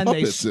there's one, they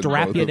puppets in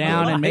strap both you of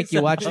down them. and make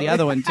you watch the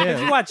other one If you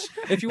too. watch,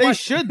 if you They watch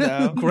should,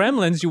 though.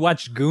 Gremlins, you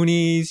watched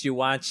Goonies, you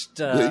watched.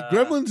 The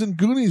Gremlins and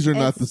Goonies are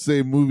not It's- the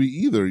same movie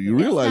either. You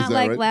realize It's not that,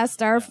 like right? Last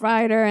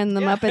Starfighter and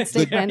the Muppets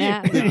Take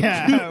Manhattan.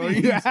 Yeah, where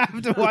you have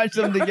to watch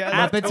them together.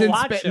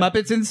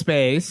 Muppets in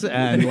Space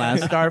and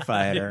Last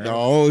Starfighter.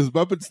 No, it's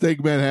Muppets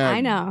Take Manhattan.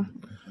 I know.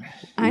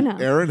 I know.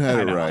 Aaron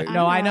had it right.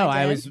 No, I know.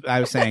 I I did.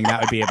 was saying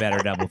that would be a better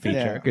double feature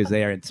Yeah. because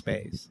they are in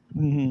space.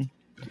 Are you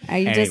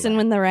Anyway. dissing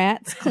when the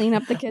rats clean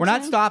up the kitchen? We're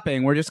not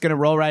stopping. We're just going to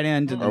roll right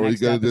into the Are we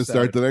next going to just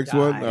start the next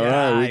one? All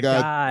right, we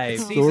got. Dive.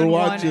 So Season we're 1,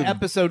 watching.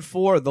 Episode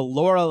 4, the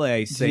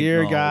Lorelei Signal.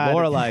 Dear God.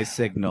 Lorelei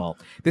Signal.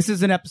 This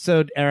is an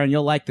episode, Aaron,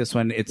 you'll like this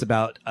one. It's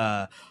about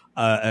a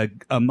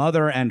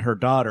mother and her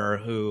daughter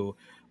who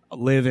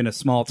live in a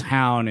small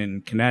town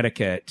in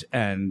Connecticut,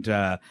 and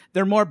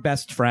they're more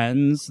best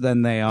friends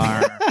than they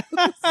are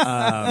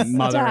mother and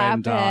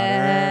Stop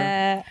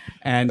daughter. it.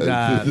 And Did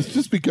this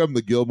just become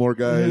the Gilmore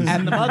Guys?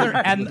 and the mother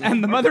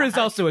and the mother is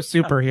also a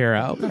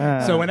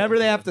superhero. So whenever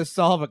they have to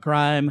solve a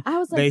crime, I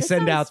was like, they this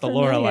send out the sounds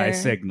Lorelei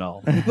familiar.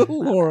 signal, the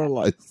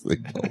Lorelei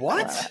Signal.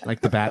 What?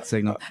 like the bat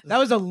signal. That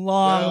was a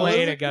long That way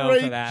was to a go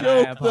great for that.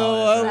 joke, I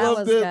though. I apologize. That loved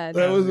was it. good.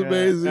 That was Yeah,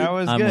 amazing. That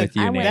was I'm good. with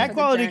you, I went Nate. That for the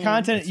quality journey.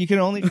 content you can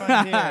only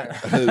find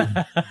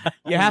here.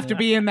 You have to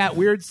be in that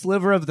weird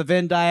sliver of the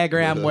Venn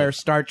diagram where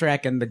Star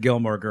Trek and the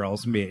Gilmore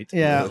Girls meet.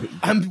 Yeah.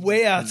 I'm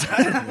way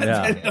outside.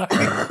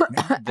 Yeah.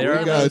 There We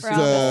are got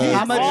those.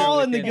 How much- All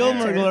in the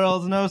Gilmore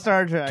Girls, no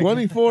Star Trek.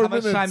 24 How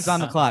much minutes. time's on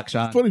the clock,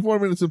 Sean? 24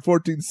 minutes and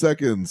 14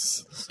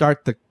 seconds.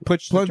 Start the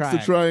push Punch the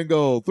the triangle.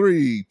 triangle.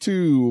 3,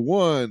 2,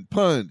 1,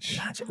 punch.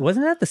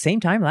 Wasn't that the same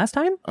time last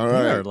time? All We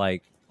right. were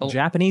like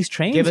Japanese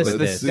trains Give us with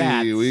the this.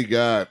 stats. See, we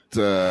got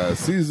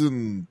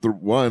season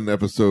 1,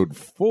 episode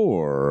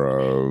 4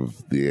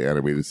 of the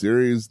animated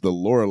series, The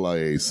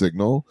Lorelei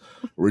Signal.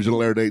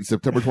 Original air date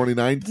September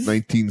 29th,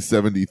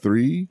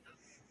 1973.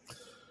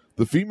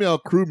 The female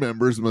crew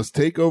members must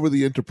take over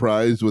the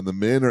Enterprise when the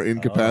men are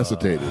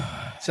incapacitated.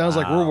 Sounds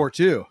like World War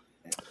II.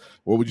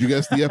 What would you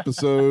guess the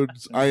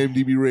episode's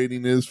IMDb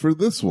rating is for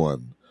this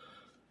one?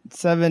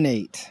 7,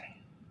 8.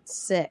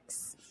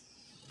 6.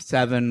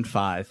 7,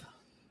 5.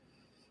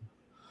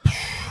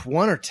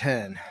 1 or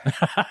 10?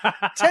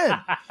 10.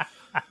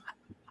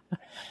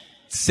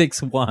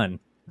 6-1.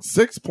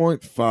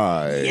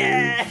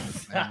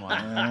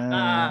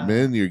 6.5.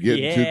 Men, you're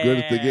getting too good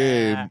at the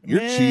game. You're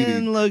Man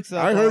cheating. looks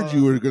I heard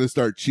you were going to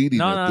start cheating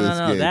No, at no, this no,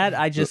 no. game. That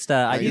I just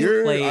I just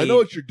You're- played. I know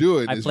what you're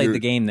doing. I is played you're- the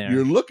game there.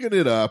 You're looking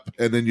it up,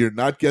 and then you're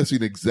not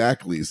guessing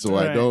exactly, so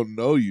I Right. don't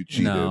know you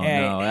cheated. No,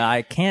 Hey. no,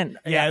 I can't.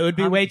 Yeah, it would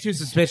be way too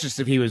suspicious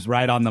if he was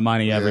right on the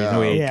money every Yeah.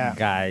 week. Yeah,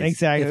 Guys,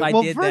 exactly. if I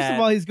Well, did first that-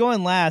 of all, he's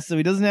going last, so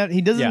he doesn't have.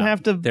 He doesn't Yeah,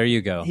 have to. There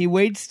you go. He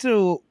waits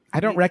to. I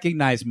don't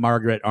recognize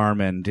Margaret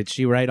Armand. Did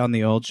she write on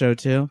the old show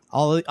too?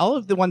 All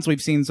of the ones we've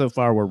seen so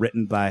far were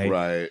written by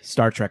Right.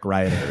 Star Trek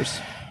writers.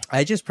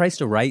 I just priced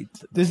to write.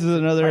 This is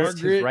another. Priced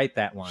to write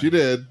that one. She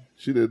did.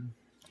 She did.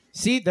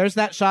 See, there's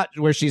that shot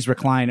where she's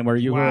reclining, where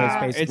Uhura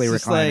is basically it's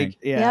just reclining. like,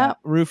 yeah, Yep.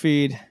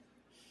 roofied.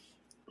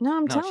 No,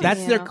 I'm telling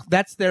That's you.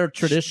 that's their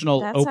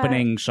traditional That's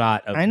opening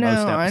shot of I know,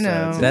 most I episodes.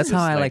 know. That's It's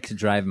how I like like to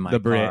drive in my the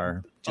bridge.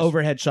 car.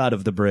 Overhead shot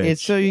of the bridge.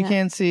 It's so you Yeah.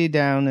 can't see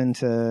down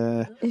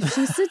into If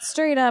she sits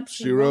straight up,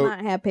 she, She will wrote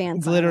not have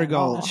pants on Glitter at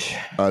all. Gulch.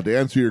 To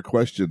answer your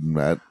question,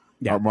 Matt,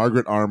 Yeah.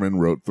 Margaret Arman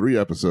wrote 3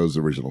 episodes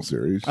of the original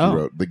series. She Oh.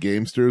 wrote The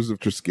Gamesters of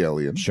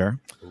Triskelion, sure.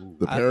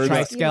 The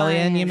Paradise,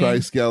 Triskelion, you mean?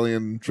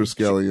 Triskelion,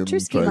 Triskelion,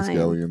 Trisky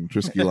Triskelion,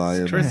 Trisky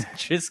Lion,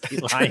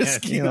 Trisky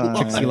Lion.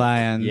 Trixie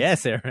Lion.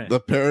 Yes, Aaron. The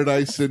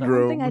Paradise One thing I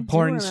Syndrome, do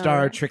Porn remember.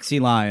 star Trixie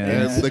Lion.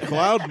 and The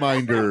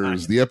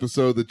Cloudminders, the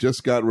episode that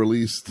just got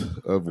released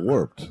of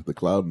Warped, The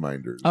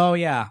Cloudminders. Oh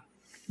yeah.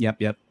 Yep.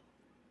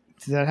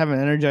 Does that have an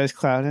energized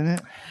cloud in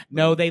it?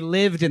 No, they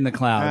lived in the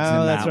clouds.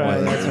 Oh, in that's that right.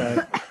 one. That's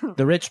right.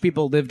 The rich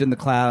people lived in the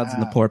clouds,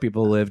 and the poor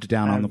people lived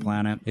down on the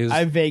planet. It was,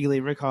 I vaguely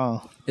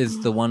recall.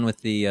 is the one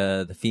with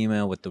the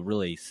female with the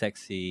really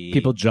sexy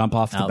People jump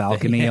off the Outfit.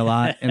 balcony a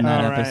lot in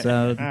that All right.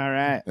 episode. All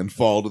right. And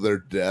fall to their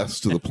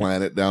deaths to the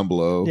planet down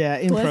below. Yeah,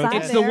 in Was I protest.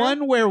 It's the there?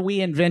 one where we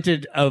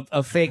invented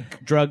a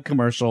fake drug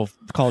commercial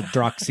called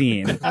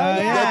Droxine. Oh,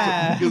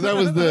 yeah. Because that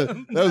was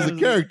the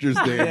character's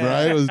name,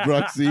 right? It was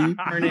Druxy.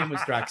 Her name was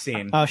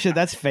Droxine. Oh, shit,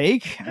 that's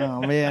fake?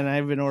 Oh, man,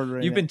 I've been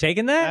ordering You've it. been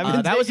taking that?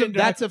 I've been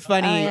That's a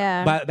funny Oh,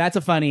 yeah. but that's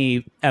a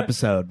funny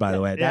episode, by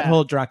the way. That Yeah.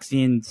 whole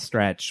Droxine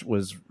stretch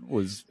was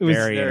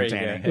very very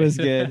entertaining. It was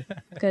good.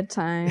 Good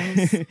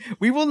times.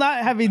 we will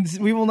not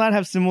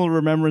have similar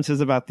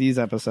remembrances about these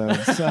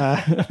episodes.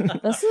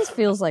 This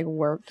feels like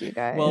work, you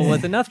guys. Well,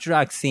 with enough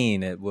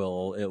Droxine, it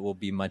will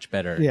be much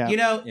better. Yeah. You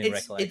know, In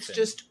it's recollection.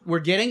 just we're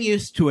getting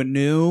used to a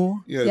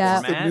new Yeah, Yeah.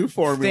 it's just a new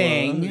formula.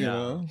 thing, You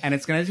know? and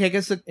it's going to take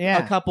us a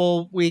Yeah.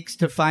 couple weeks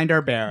to find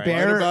our bearings.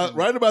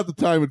 Right about the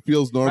time it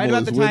feels normal Right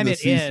about is the when time the it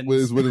season ends.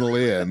 is when it'll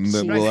end,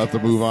 then we'll have to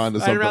move on to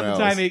Right something around else.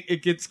 the time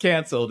it gets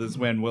canceled is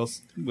when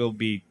we'll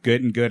be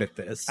good at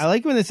this. I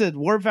like when they said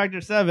Warp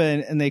Factor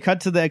 7 and they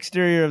cut to the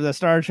exterior of the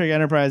Star Trek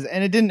Enterprise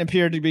and it didn't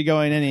appear to be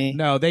going any.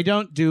 No, they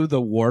don't do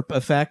the warp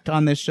effect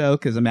on this show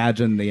because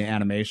imagine the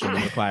animation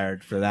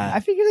required for that. I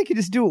figure they could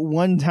just do it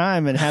one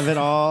time and have it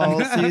all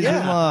season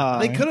long.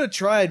 They could have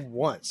tried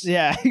once.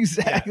 Yeah,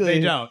 exactly. They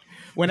don't.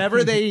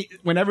 Whenever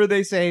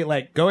they say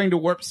like going to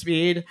warp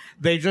speed,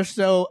 they just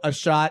show a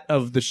shot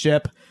of the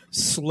ship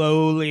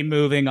slowly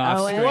moving off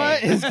Oh, screen.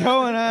 What is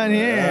going on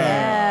here?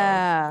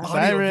 yeah.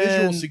 Audio visual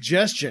Siren.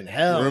 suggestion.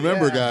 Hell.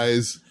 Remember, yeah.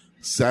 guys,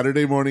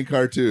 Saturday morning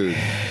cartoon.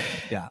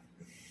 Yeah.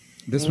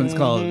 This one's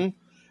called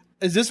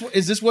Is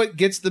this what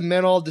gets the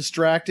men all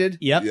distracted?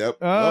 Yep.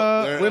 Yep.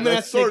 Women that's have to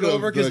take sort of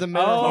over 'cause the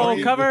men are Oh,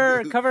 talking.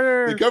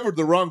 cover. They covered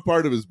the wrong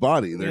part of his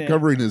body. They're Yeah.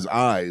 covering his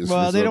eyes.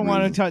 Well, for they some don't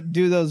want reason. to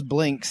do those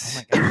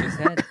blinks.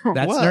 That's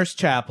What? Nurse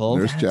Chapel.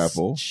 Nurse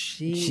Chapel.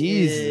 She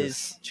Jesus.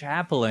 is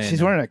Chaplain.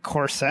 She's wearing a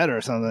corset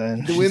or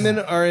something. The women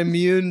are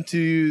immune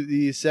to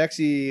the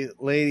sexy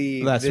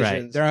lady. That's right.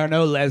 visions. There are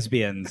no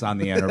lesbians on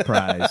the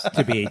Enterprise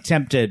to be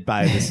tempted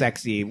by the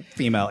sexy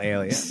female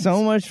aliens.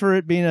 So much for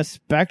it being a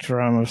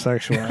spectrum of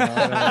sexuality.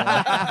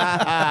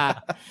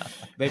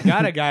 They've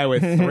got a guy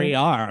with 3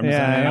 arms.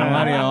 Yeah, I mean,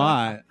 what do you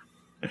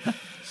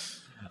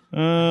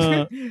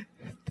want?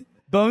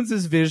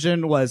 Bones'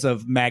 vision was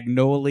of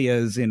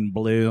magnolias in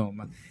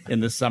bloom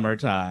in the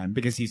summertime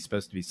because he's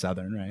supposed to be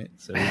Southern, right?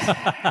 So he's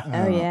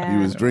Oh yeah. He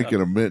was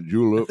drinking a mint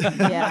julep.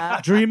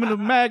 yeah. dreaming of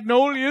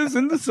magnolias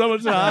in the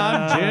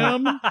summertime,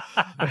 Jim.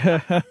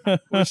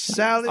 With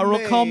Sally I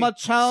recall Mae my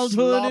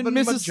childhood slobbing in my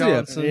Mississippi.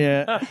 Johnson.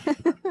 yeah.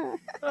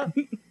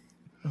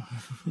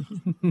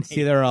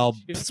 See, they're all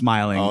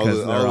smiling all because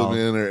the, they're all all. the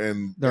men are,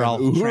 and they're all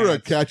Uhura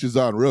trans. catches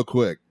on real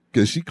quick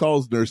because she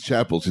calls Nurse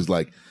Chapel. She's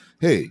like,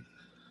 "Hey,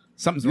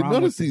 Something's you wrong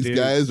notice with the these dudes.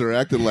 guys are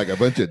acting like a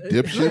bunch of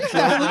dipshits? Look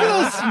at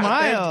those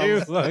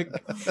smiles.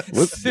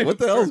 what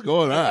the hell's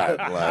going on?"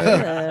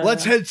 Like,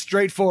 Let's head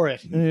straight for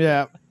it.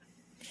 Yeah.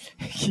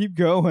 Keep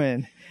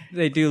going.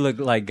 They do look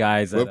like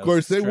guys. but at of a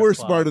course, they strip were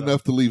club, smart though.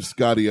 enough to leave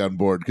Scotty on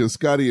board because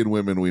Scotty and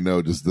women we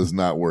know just does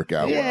not work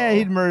out Yeah, well.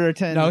 he'd murder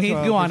 10. No, to he'd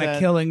go on a 12%.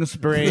 killing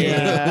spree.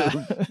 Yeah.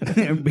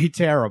 It'd be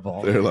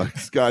terrible. They're like,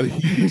 "Scotty,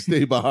 you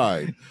stay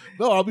behind."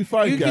 No, I'll be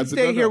fine, You can Captain.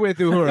 stay No, here no. with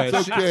Uhura.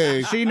 It's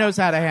okay. She knows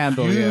how to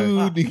handle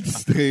you. You need to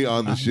stay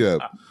on the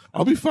ship.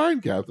 I'll be fine,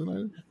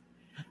 Captain.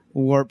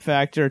 Warp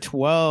factor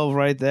 12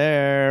 right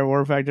there.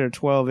 Warp factor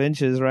 12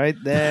 inches right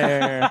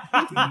there.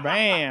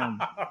 Bam.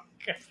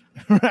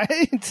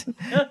 Right?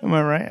 Am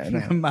I right? No.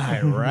 Am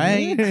I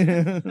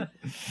right?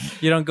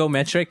 You don't go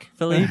metric,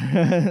 Philippe?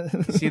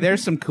 See,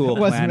 there's some cool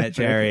Wasn't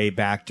planetary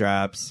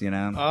backdrops, you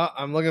know.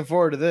 I'm looking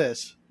forward to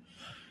this.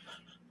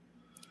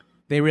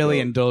 They really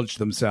indulged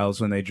themselves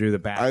when they drew the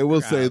back. I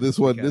will say this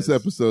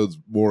episode's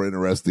more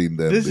interesting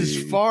than This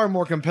is far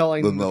more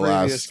compelling than than the the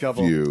previous last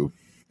couple. few.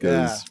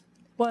 Because,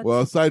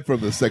 well, aside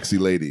from the sexy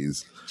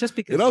ladies, Just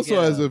because it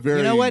also has a very.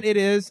 You know what it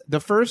is? The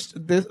first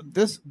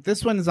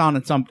this one is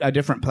on a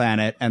different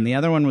planet, and the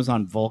other one was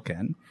on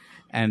Vulcan,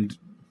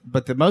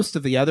 but the most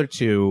of the other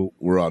two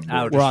We're on board.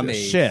 Outer were on the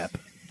space. ship,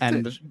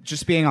 and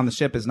just being on the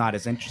ship is not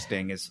as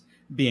interesting as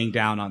being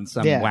down on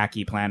some Yeah.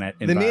 wacky planet.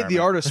 They made the environment.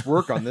 artists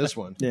work on this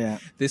one. Yeah.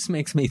 This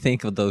makes me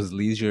think of those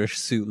Leisure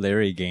Suit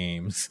Larry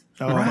games.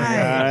 Oh my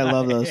god, I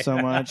love those so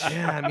much.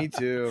 Yeah, me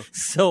too.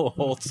 So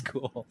old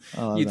school.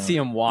 love You'd them. see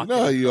him You walking.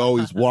 know how you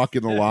always walk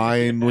in a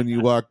line when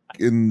you walk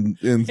in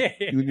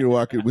when you're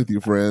walking with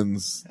your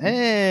friends.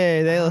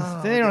 Hey,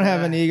 they don't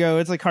have an ego.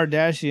 It's like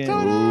Kardashian.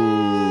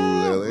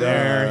 Ooh, there they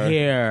They're are.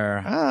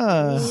 here.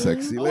 Ah.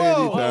 Sexy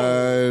lady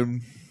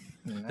time.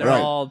 They're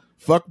Right. all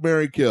Fuck,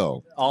 Marry,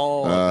 Kill.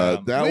 all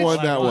That Which one,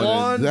 that one,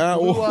 blonde, that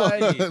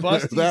blue-eyed, one,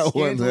 busty, that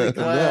one, scantily that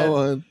clad.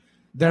 one.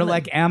 They're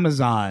like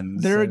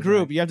Amazons. They're a It's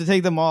group. You have to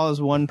take them all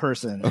as one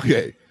person.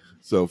 Okay,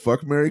 so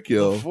Fuck, Marry,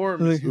 Kill.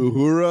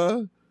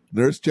 Uhura,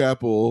 Nurse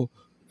Chapel,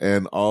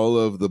 and all all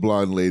of the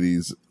blonde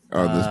ladies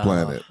on this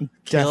planet.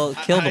 kill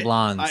the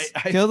blondes.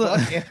 I Kill the-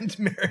 fuck and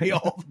marry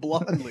all the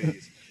blonde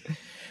ladies.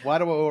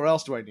 What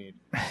else do I need?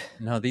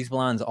 No, these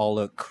blondes all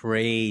look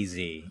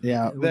crazy.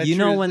 Yeah. That's You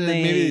know true. when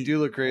they maybe they do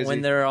look crazy.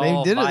 when they're They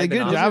all did a vibing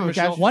good on- job of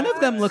Michelle catching. One of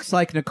them looks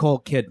like Nicole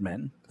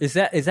Kidman. Is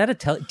that a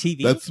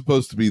TV? That's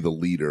supposed to be the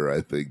leader,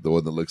 I think, the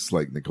one that looks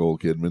like Nicole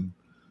Kidman.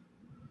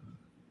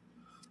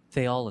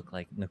 They all look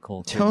like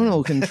Nicole Kidman.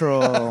 Tonal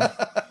control.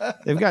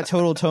 They've got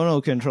total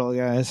tonal control,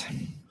 guys.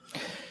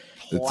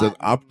 It's an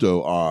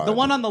opto-odd. The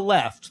one on the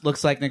left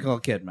looks like Nicole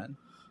Kidman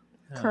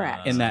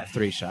Correct. in that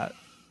 3-shot.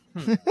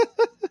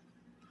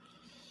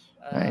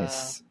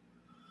 Nice.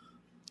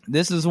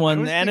 This is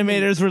when the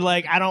animators were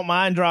like, "I don't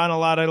mind drawing a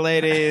lot of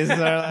ladies."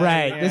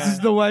 Right. Yeah. This is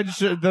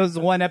the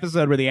one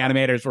episode where the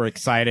animators were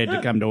excited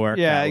to come to work.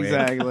 Yeah, that week.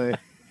 exactly.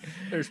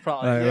 There's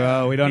probably Like,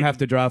 oh, we don't have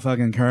to draw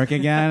fucking Kirk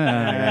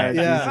again.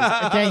 Yeah.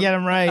 I can't get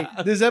them right.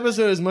 This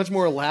episode is much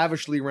more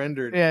lavishly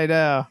rendered. Yeah, I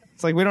know.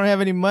 It's like we don't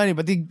have any money,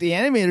 but the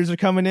animators are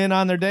coming in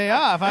on their day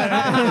off.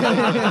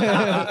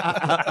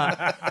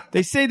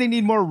 They say they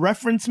need more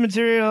reference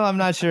material. I'm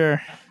not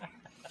sure.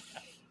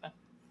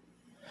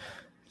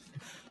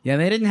 Yeah,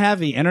 they didn't have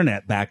the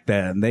internet back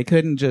then. They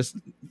couldn't just,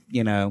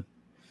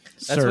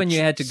 That's when you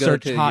had to go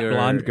search to hot your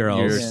blonde girls.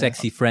 your Yeah.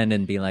 sexy friend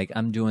and be like,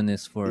 "I'm doing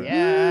this for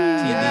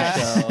Yeah,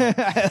 TV show."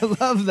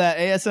 I love that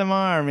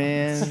ASMR,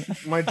 man.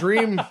 My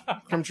dream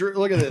come true.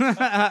 Look at this.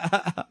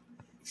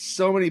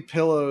 So many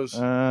pillows.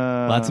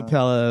 Lots of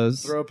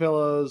pillows. Throw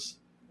pillows.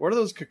 What are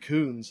those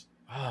cocoons?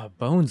 Oh,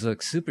 Bones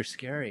look super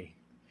scary.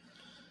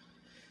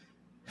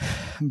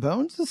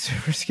 Bones is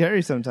super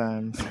scary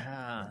sometimes.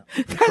 Ah.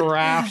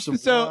 Carafes of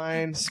So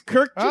wine.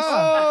 Kirk just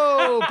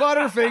Oh,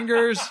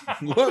 Butterfingers.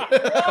 What the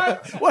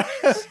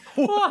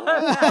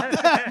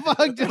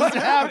fuck just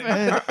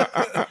happened?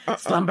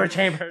 Slumber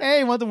chamber.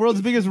 Hey, want the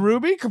world's biggest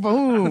ruby?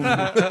 Kaboom!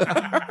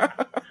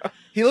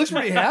 He looks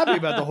pretty happy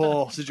about the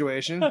whole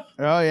situation.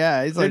 Oh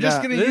yeah, he's They're like, just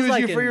going to This is use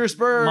like you for in your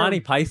sperm. Monty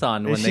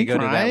Python when Is they she go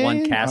to that one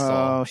crying? castle.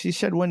 Oh, she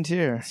shed one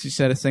tear. she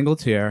shed a single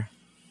tear.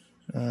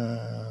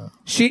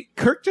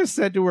 Kirk just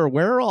said to her,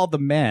 "Where are all the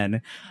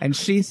men?" And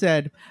she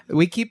said,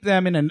 "We keep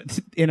them in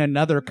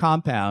another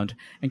compound."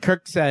 And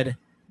Kirk said,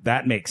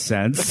 "That makes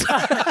sense."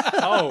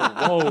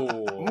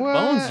 Whoa.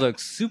 Bones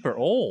looks super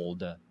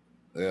old.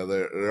 Yeah,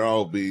 they're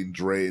all being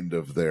drained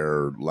of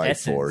their life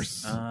Essence.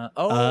 force.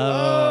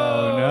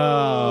 Oh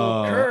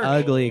no, Kirk.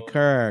 ugly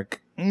Kirk.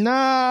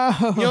 No.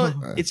 You know,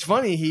 it's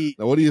funny.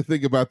 Now, what do you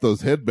think about those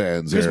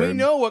headbands, Because we Aaron?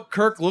 know what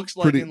Kirk looks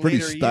like pretty in pretty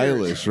later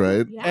stylish, years.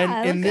 right?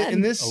 Yeah, And they look good.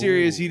 in this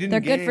series, he didn't. They're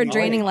good for gain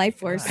draining weight. life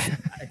force.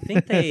 I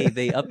think they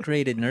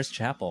upgraded Nurse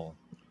Chapel.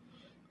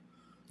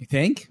 You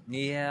think?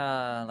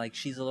 Yeah, like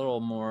she's a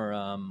little more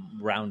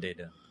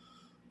rounded.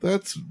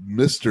 That's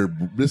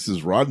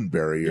Mrs.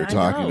 Roddenberry you're I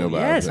talking know. about.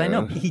 Yes, I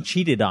know. man. He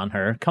cheated on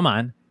her. Come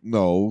on.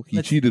 No,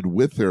 he cheated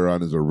with her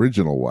on his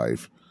original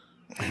wife.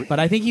 But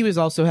I think he was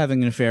also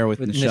having an affair with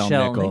Nichelle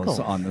Nichelle Nichols Nichols.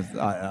 on the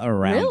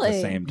around the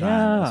Really? same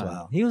time as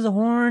well. He was a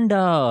horn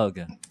dog.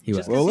 He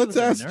was. Just Well, 'cause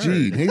let's he ask was a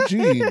Gene. nerd. Hey,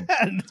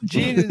 Gene.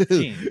 Gene,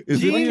 Is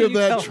Gene, any can of you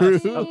that tell us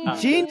true? about-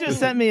 Gene just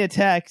sent me a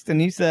text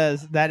and he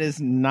says that is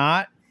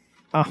not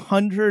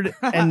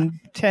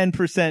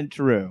 110%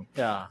 true.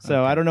 Yeah.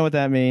 So I don't know what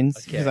that means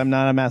Okay. because I'm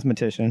not a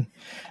mathematician.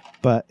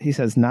 But he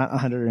says not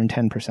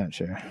 110%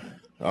 sure.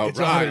 All It's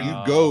right, already- you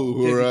go,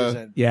 Uhura.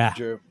 50% Yeah.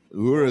 True.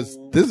 Uhura's.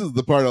 This is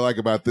the part I like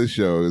about this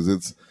show is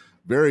it's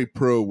very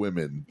pro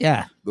women.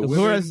 Yeah. The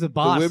Uhura's the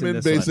boss. The in women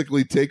this one.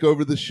 basically take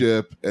over the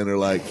ship and are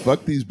like,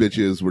 "Fuck these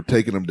bitches, we're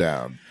taking them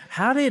down."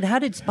 How did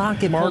Spock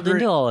get pulled Margaret-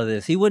 into all of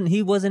this? He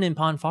wasn't in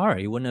Ponfar.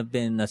 He wouldn't have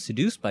been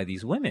seduced by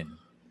these women.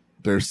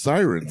 They're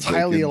sirens. It's They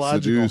highly can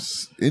illogical.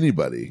 seduce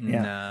anybody.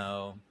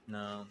 No.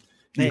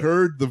 He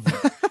heard the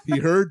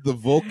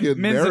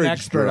Vulcan Min's marriage an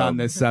expert drum. on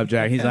this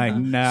subject. He's like,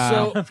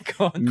 no,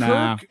 So no,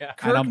 I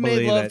Kirk don't made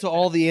believe love it. to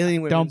all the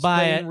alien women. Don't buy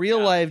but it. In real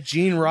life,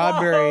 Gene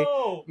Roddenberry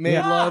made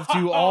love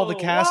to all the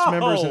cast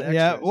members and extras.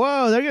 Yeah.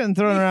 Whoa, they're getting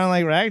thrown around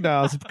like rag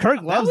dolls. Kirk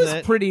That loves was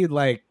it. pretty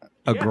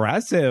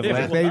aggressive.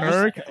 Like they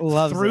Kirk just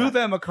loves threw it.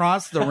 them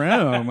across the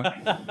room.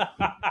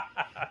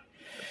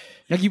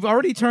 Like, you've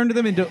already turned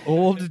them into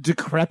old,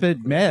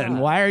 decrepit men.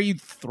 Why are you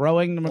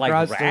throwing them Like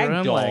across the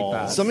room like ragdolls.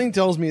 that? Something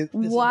tells me.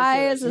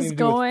 Why is this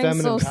going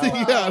so slow?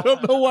 Yeah, I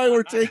don't know why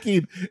we're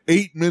taking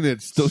 8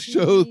 minutes to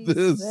show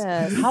this.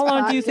 Jesus. How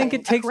long do you think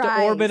it takes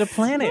to orbit a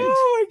planet?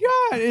 Oh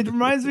my god! It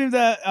reminds me of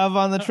that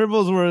on the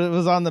Tribbles where it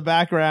was on the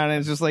background and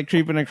it's just like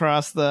creeping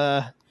across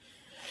the.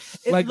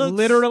 Like, looks-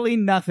 literally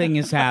nothing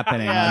is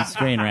happening on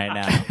screen right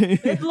now.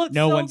 It looks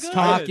No so one's good.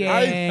 talking.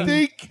 I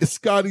think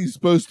Scotty's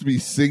supposed to be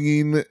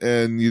singing,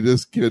 and you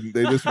just couldn't.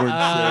 They just weren't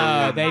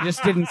saying. They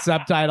just didn't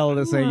subtitle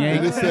the They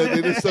singing. just said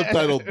they just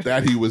subtitled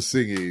that he was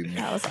singing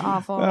That was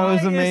awful. That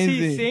was Why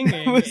amazing. is he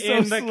singing It was so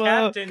in the slow.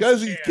 captain's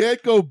because he chair?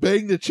 can't go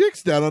bang the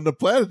chicks down on the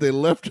planet. They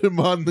left him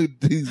on the.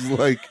 He's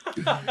like,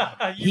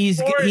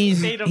 He's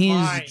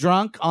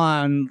drunk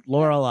on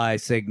Lorelei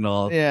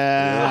signal.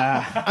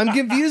 Yeah. I'm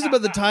confused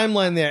about the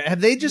timeline there.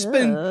 Have they just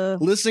been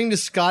listening to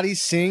Scotty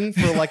sing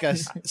for like a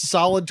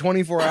solid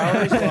 24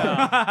 hours?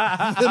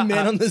 While the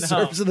man on the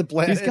surface of the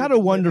planet. He's got a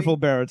wonderful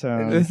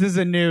baritone. This is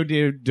a new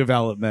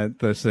development,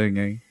 the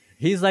singing.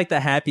 He's like the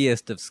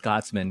happiest of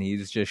Scotsmen.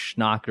 He's just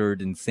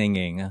schnockered and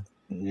singing.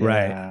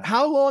 Right.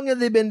 How long have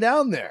they been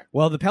down there?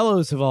 Well, the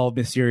pillows have all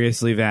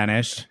mysteriously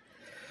vanished.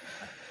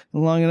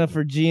 Long enough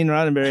for Gene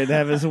Roddenberry to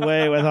have his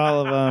way with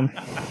all of them.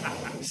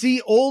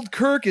 See, old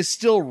Kirk is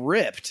still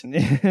ripped.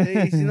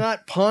 He's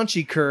not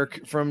paunchy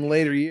Kirk from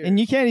later years. And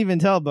you can't even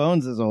tell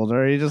Bones is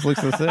older. He just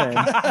looks the same.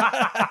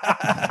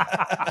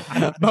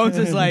 Bones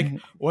is like,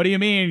 what do you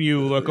mean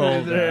you look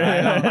older?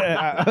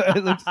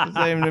 It looks the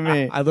same to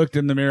me. I looked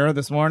in the mirror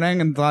this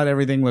morning and thought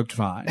everything looked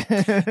fine.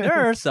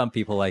 There are some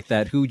people like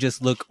that who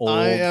just look old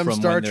I am from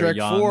Star when they're Trek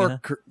young.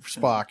 4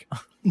 Spock.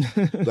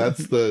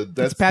 that's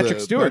Patrick the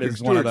Stewart Patrick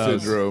is one of Stewart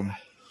those. syndrome.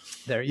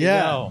 There you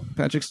Yeah. go.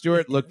 Patrick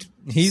Stewart looked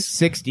He's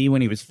 60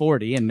 when he was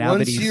 40, and now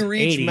Once that he's you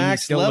reach 80,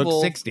 max he still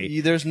level, looks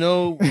 60. there's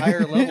no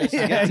higher levels to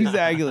Yeah, get to.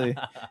 exactly.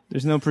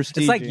 There's no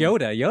prestige. It's like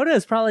Yoda. Yoda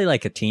is probably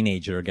like a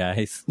teenager,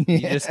 guys. You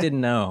just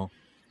didn't know.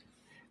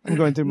 I'm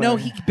going through my... No,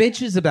 he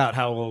bitches about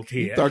how old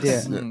he is.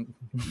 Talks-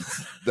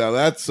 Now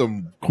that's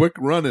some quick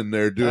running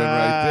they're doing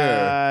right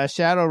there.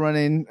 Shadow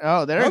running.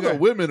 Oh, there we Other go.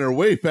 women are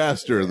way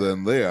faster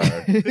than they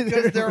are.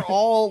 Because they're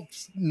all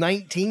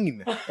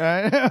 19.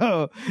 I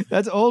know.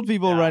 That's old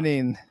people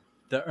running.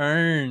 The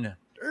urn.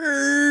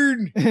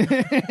 Earn.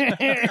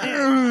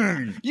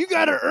 You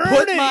gotta earn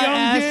Put it, my young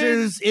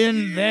ashes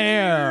in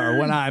there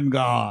when I'm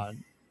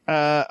gone. kid.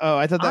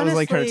 I thought that was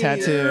like her Honestly,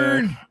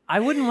 tattoo. I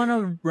wouldn't want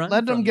to run.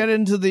 Let them from get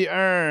into the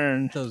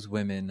urn. those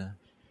women.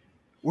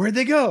 Where'd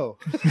they go?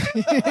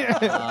 Is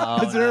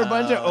there a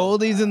bunch of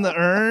oldies in the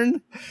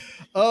urn?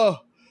 Oh,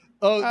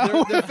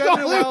 they're feminine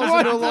only wells are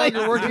one no longer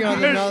place. working on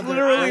them. Now There's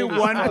they're literally old as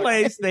one fuck.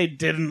 place they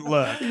didn't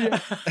look.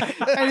 A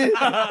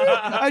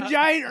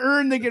giant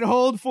urn that can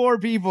hold 4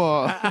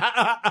 people.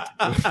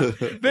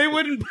 They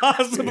wouldn't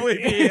possibly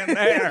be in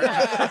there.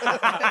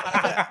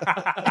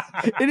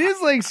 It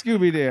is like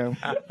Scooby Doo.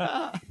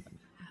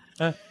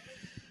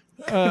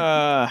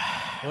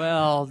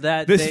 Well,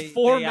 that This they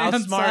 4-man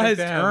outsmarted sized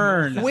them.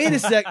 urn. Wait a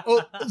sec.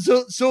 Oh,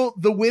 so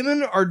the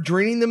women are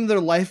draining them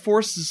their life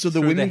force so the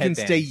Through women the can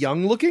headbands. stay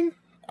young looking?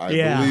 I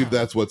Yeah. believe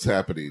that's what's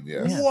happening.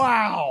 Yes.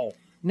 Wow.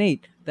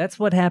 Nate, that's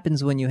what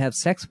happens when you have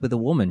sex with a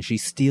woman. She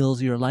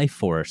steals your life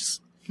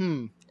force.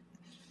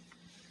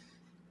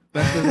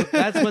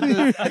 That's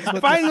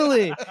what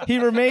Finally,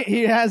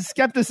 he has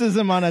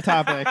skepticism on a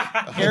topic.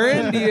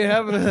 Aaron, do you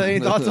have any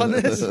thoughts on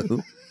this?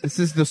 this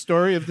is the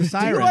story of the Do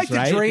sirens, you like to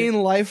right? drain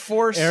life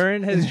force?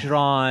 Erin has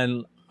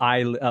drawn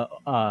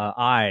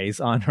eyes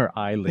on her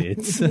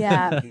eyelids.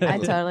 Yeah, I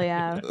totally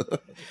have.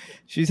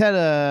 She's had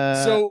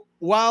a. So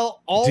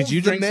while all Did you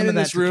the drink men some in of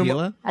that this room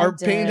tequila? I are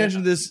paying did.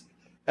 attention to this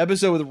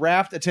episode with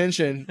rapt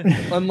attention,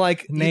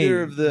 unlike Nate.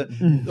 either of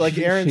the like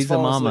Aaron's She's a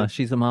fallen mama. asleep.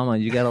 She's a mama.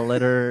 You gotta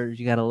let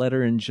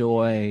her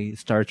enjoy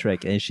Star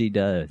Trek, and she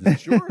does.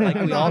 Sure, Like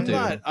we all do.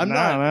 I'm No,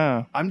 not.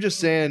 no. I'm just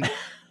saying.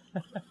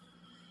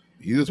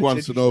 He just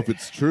wants to know if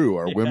it's true.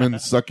 Are women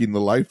sucking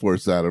the life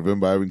force out of him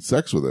by having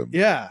sex with him?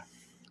 Yeah.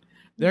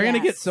 They're going to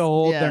get so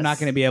old, they're Yes. not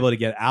going to be able to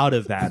get out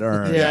of that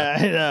urn. Yeah,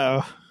 I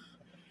know.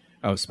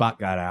 Oh, Spock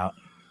got out.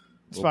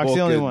 Spock's the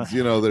only one. Vulcans,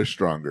 you know, they're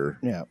stronger.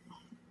 Yeah.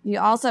 You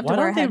also have to Why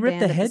wear a don't they rip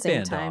headband the at the same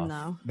headband time,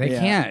 off? though. They Yeah.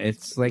 can't.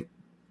 It's like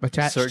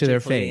attached to their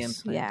Surgically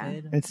face.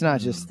 implanted? It's not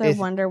just. It's the Is,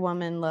 Wonder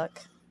Woman look.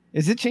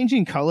 is it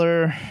changing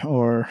color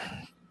or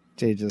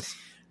they just.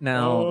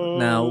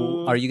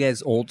 Now, are you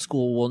guys old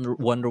school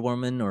Wonder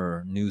Woman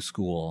or new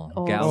school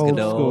Gal Old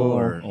Gadot school.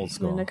 or old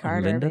school? Linda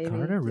Carter, Linda baby.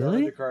 Carter, really?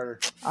 Linda Carter.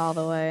 All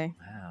the way.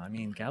 Wow, I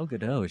mean Gal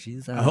Gadot,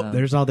 she's. Oh,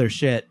 there's all their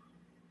shit.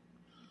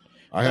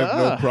 I have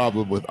no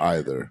problem with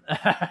either.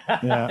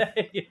 Yeah.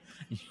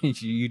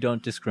 you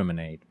don't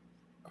discriminate.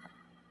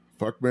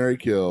 Fuck, Mary,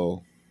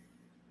 kill.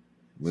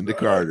 Linda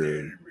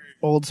Carter.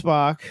 Old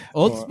Spock.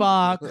 Old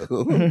Spock,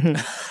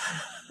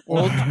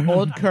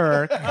 old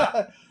Kirk.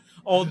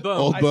 Old Bone.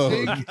 Old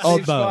Bone.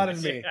 Old They Bones.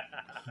 spotted me.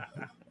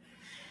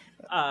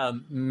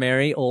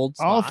 Marry old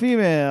Spock. All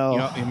female. You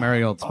know, you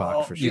marry old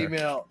Spock for sure.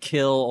 Female.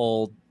 Kill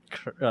old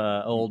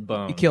old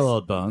Bones. You kill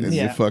old Bones. And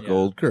Yeah. you fuck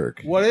old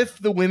Kirk. What if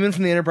the women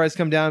from the Enterprise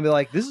come down and be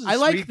like, "This is a I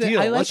like sweet the- deal.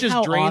 I like Let's just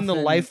how drain the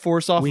often life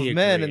force off we of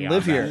men agree and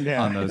live on here." that-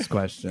 Yeah. on those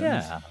questions.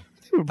 Yeah.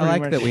 I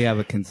like that we have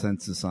a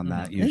consensus on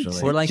that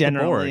usually. We're like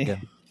Generally. the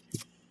Borg.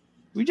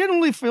 We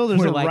generally feel there's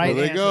We're a like- right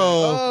There they answer.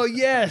 go. Oh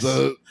yes.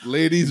 The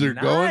ladies are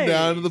going Nice.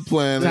 down to the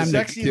planet Time to to-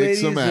 Sexy kick some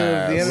ladies of the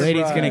ass. Enterprise.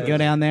 Lady's gonna go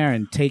down there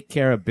and take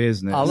care of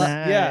business. I'll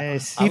let-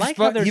 Nice. I like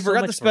how there's he so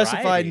forgot to much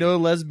specify variety. no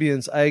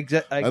lesbians. I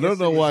don't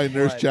know why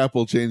Nurse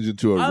Chapel changed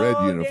into a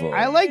red uniform.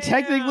 I like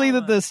technically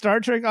that the Star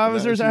Trek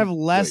officers she's- have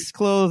less wait.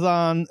 clothes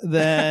on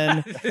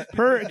than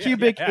per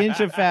cubic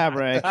inch of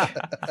fabric.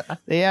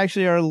 They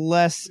actually are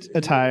less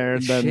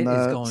attired Shit than is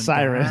the going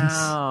sirens.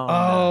 down.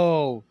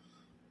 Oh,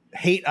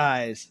 hate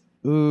eyes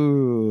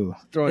Ooh.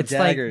 throwing It's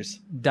daggers.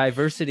 like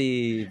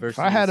diversity versus.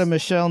 If I had a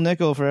Michelle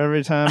Nickel for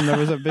every time there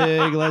was a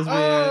big lesbian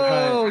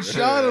Oh, fight.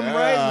 shot him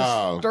right in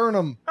Wow. the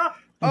sternum.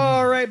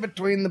 Oh, right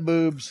between the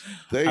boobs.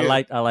 There I you-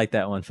 like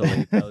that one,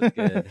 Philippe. That was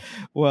good.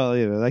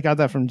 Well, I got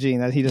that from Gene.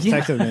 That he just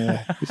texted me.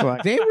 He's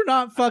like, They were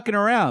not fucking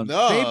around.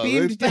 No, they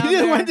beamed they- down they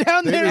there. went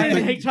down They there. didn't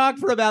and they talked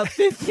for about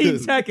 15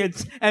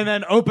 seconds and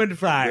then opened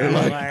fire.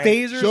 They're like,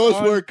 Phasers show us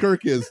on- where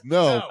Kirk is.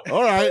 No.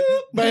 All right.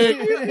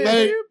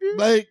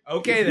 Bake.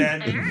 Okay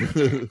then.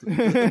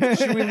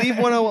 Should we leave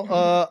one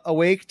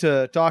awake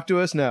to talk to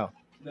us? No.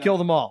 Kill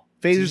them all.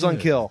 Phasers on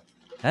kill.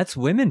 That's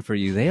women for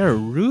you. They are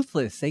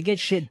ruthless. They get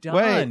shit done.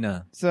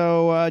 Wait.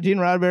 So Gene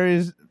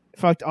Roddenberry's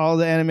fucked all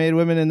the animated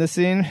women in this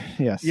scene?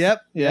 Yes.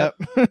 Yep. Well,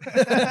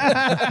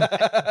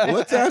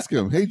 let's ask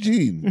him. Hey,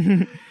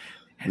 Gene.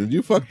 Did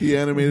you fuck the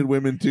animated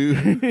women too?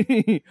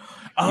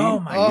 Oh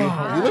my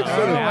god. You look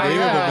sort of my Native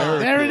God. American.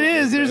 There it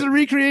is. Here's a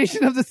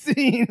recreation of the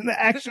scene, the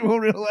actual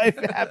real life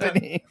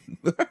happening.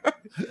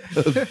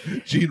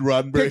 Gene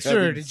Roddenberry.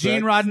 Pictured having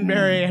Gene sex.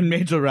 Roddenberry and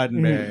Major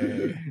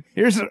Roddenberry.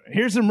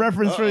 Here's some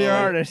reference for your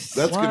Uh-oh. artists.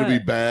 That's going to be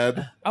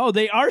bad. Oh,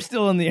 they are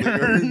still in the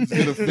urn. It's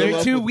gonna fill They're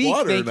up too with weak.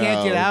 water They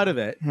can't get now. out of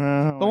it.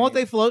 Oh, But won't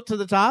they float to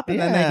the top and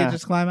then they Yeah. can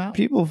just climb out?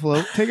 People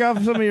float. Take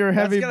off some of your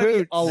heavy That's gonna be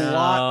boots. a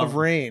lot of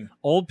rain.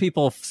 Old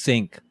people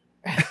sink.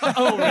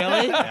 Oh,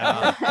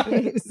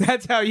 really?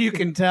 That's how you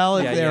can tell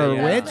if Yeah, they're yeah, a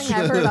yeah. witch? Something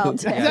I've heard all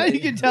That's day. how you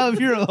can tell if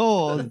you're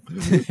old.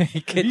 You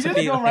get You to just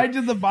be go like- right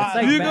to the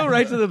bottom. You go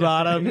right to the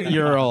bottom,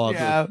 you're old.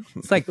 Yeah.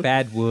 It's like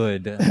bad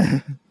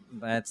wood.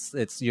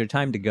 It's your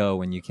time to go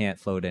when you can't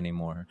float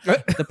anymore.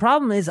 The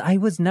problem is I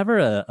was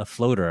never a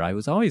floater. I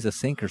was always a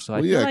sinker, so I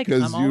Well, feel yeah, like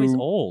 'cause I'm always you-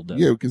 old.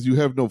 Yeah, because you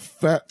have no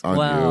fat on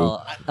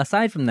Well,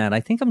 aside from that, I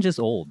think I'm just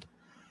old.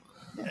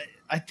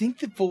 I think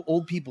that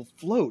old people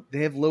float.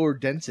 They have lower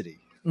density.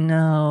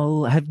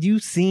 No, have you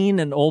seen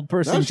an old you.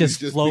 person Now she's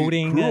just being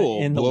floating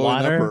cruel, in the blowing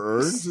water? Up her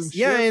urns and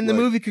Yeah, shit, in the like-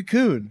 movie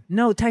Cocoon.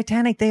 No,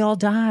 Titanic, they all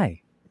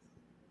die.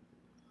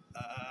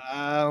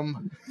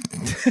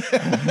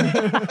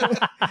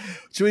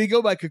 Should we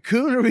go by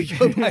Cocoon or we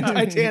go by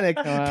Titanic?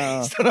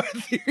 Wow. Based on our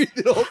theory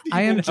that old people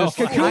I am just,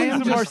 I Cocoon's am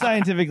more just,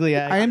 scientifically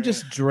accurate. I am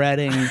just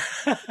dreading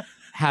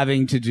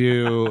having to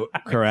do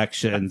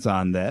corrections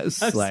on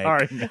this. Like,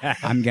 Sorry, man.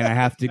 I'm gonna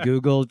have to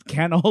Google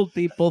 "Can old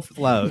people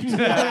float?"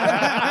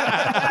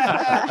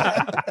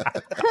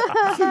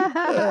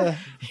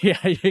 Yeah,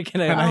 you're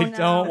gonna. And I no.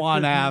 don't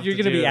want to have. You're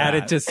to gonna do be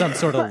added that. to some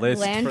sort of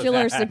list. for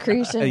Glandular that.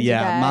 secretions. you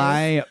Yeah,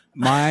 guys.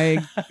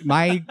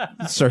 my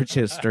search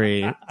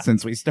history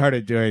since we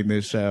started doing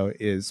this show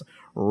is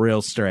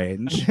real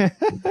strange.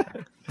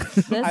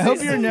 This I hope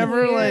is you're some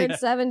never, weird like-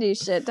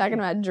 70s shit talking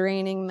about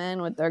draining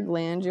men with their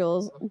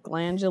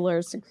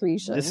glandular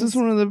secretions. This is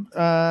one of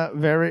the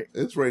very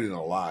It's raining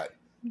a lot.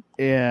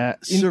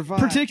 Survive.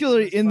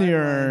 particularly in the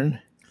urn.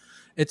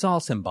 It's all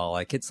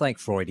symbolic. It's like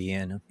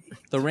Freudian.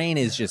 The rain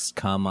is just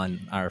cum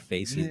on our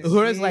faces.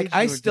 Whereas, like,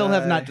 I Age or still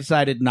have die. not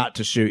decided not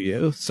to shoot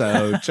you.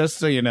 So just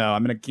so you know,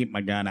 I'm gonna keep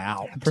my gun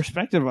out.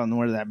 Perspective on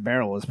where that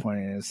barrel was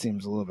pointing it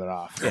seems a little bit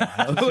off. it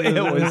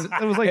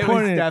was like it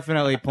pointing- was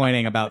definitely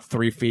pointing about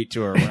 3 feet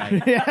to her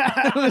right.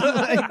 Yeah, it was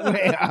like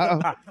way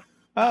off.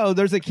 Oh,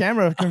 there's a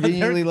camera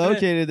conveniently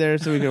located there,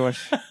 so we can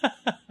watch.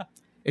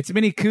 It's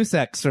mini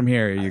Kuseks from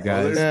here, you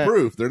Well, guys. there's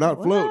proof. They're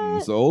not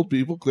floating, so old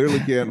people clearly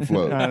can't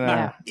float. I don't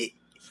know. Yeah.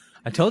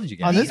 I told you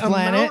guys. On this The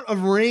planet, amount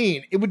of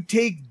rain, it would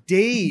take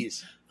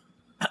days.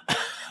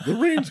 The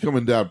rain's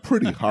coming down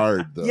pretty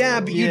hard, though.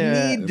 Yeah, but you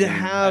Yeah. need to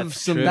have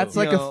some. true. That's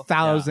like you a know,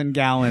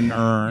 1,000-gallon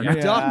urn. Yeah.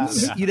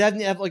 ducts. You'd have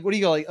to have like what do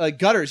you call like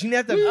gutters? You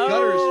have to have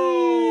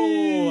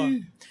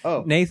gutters.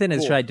 Oh, Nathan has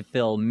cool. tried to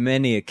fill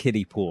many a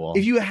kiddie pool.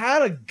 If you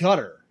had a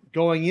gutter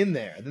going in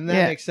there, then that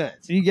Yeah. makes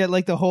sense. you get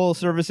like the whole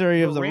surface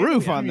area of the Rain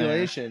roof on there.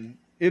 accumulation,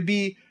 it'd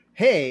be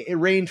hey, it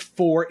rained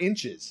 4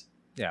 inches.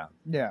 yeah.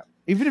 Yeah.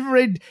 Even if it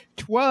rained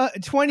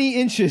 20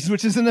 inches,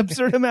 which is an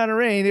absurd amount of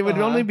rain, it would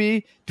Uh-huh. only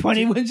be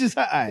 20 inches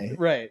high.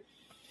 Right.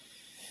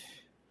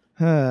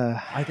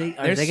 Are they?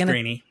 Are There's they gonna?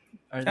 Screeny.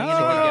 Are they Oh,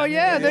 gonna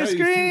yeah, they're you see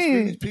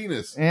screening. Screeny's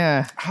penis.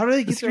 Yeah. How do they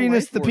The get their screen life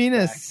is the force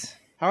penis. back?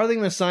 How are they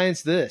going to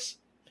science this?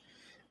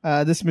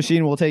 This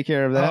machine will take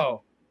care of that.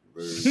 Oh,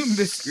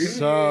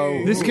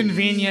 This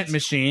convenient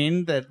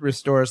machine that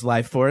restores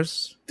life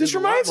force. this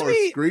reminds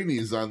me.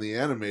 Screenies on the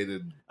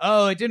animated.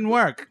 Oh, it didn't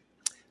work.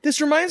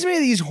 This reminds me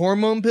of these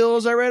hormone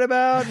pills I read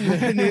about in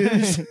the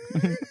news.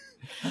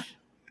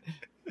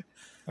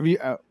 Have you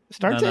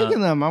start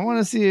taking them? I want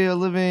to see a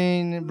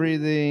living,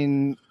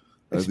 breathing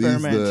Are these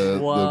experiment. the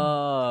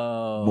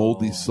Whoa.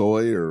 moldy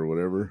soy or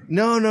whatever?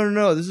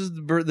 No. This is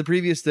the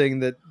previous thing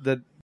that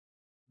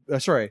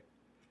sorry.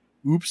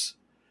 Oops.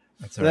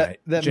 That's all right.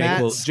 That Jake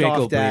Matt will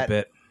scoffed bleep at.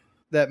 it.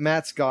 That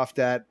Matt scoffed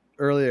at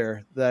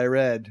earlier that I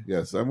read.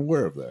 Yes, I'm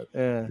aware of that.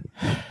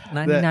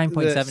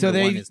 99.7 So to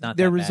 1 is they're not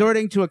that bad.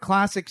 resorting to a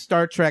classic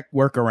Star Trek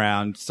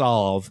workaround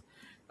solve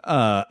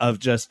of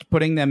just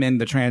putting them in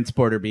the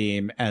transporter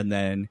beam and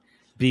then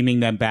beaming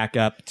them back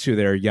up to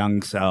their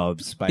young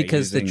selves by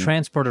because using, the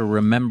transporter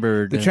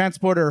remembered. the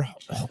transporter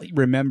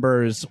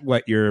remembers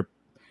what your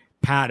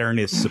pattern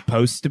is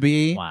supposed to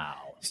be. Wow.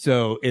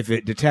 So if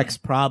it detects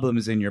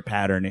problems in your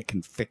pattern, it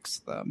can fix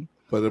them.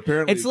 But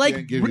apparently, It's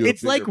like give you a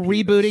bigger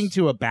rebooting penis.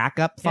 to a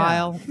backup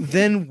file.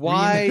 Then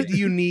why do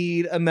you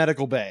need a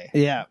medical bay?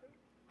 Yeah.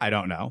 I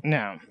don't know.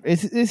 No.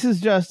 This is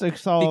just a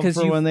solve Because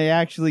for you- when they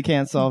actually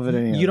can't solve it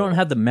anymore. You don't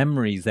have the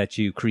memories that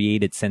you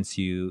created since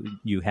you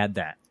had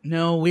that.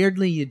 No,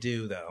 weirdly you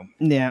do though.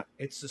 Yeah.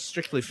 It's a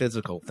strictly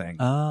physical thing.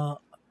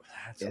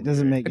 It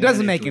doesn't make It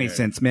doesn't any- make any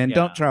sense, man. Yeah.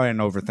 Don't try and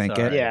overthink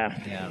Sorry. it.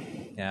 Yeah.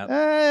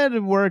 Yeah.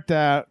 It worked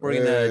out.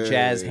 We're gonna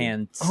jazz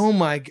hands. Oh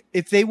my!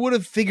 If they would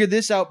have figured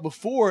this out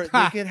before,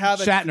 they could have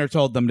Shatner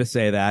told them to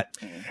say that.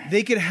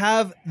 They could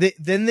have.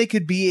 Then they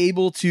could be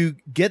able to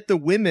get the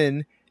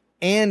women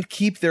and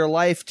keep their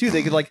life too.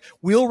 They could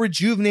we'll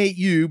rejuvenate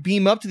you,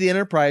 beam up to the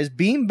Enterprise,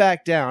 beam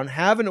back down,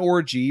 have an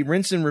orgy,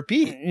 rinse and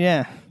repeat.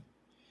 Yeah.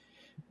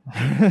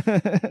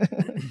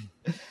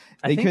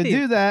 They think could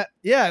do that.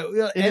 Yeah,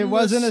 If it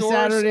wasn't a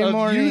Saturday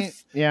morning.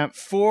 Yeah.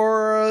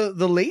 for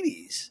the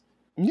ladies.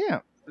 Yeah.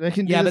 They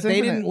can do Yeah, this but they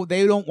infinite. didn't.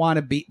 They don't want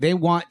to be. They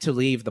want to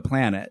leave the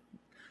planet,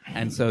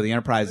 and so the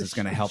Enterprise is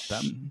going to help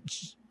them.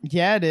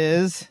 Yeah, it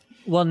is.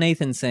 Well,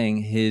 Nathan's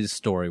saying his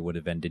story would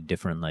have ended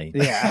differently.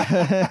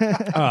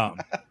 Yeah.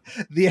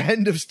 The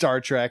end of Star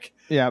Trek.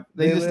 Yeah.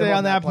 They just live stay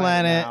on that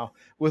planet. now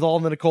with all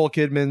the Nicole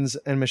Kidmans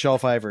and Michelle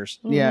Pfeiffers.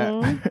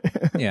 Yeah.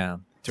 Yeah.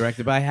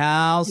 Directed by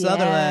Hal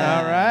Sutherland.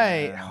 All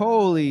right.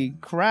 Holy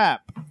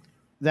crap.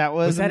 That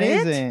was that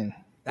it? amazing.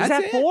 That's Is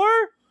that it. 4?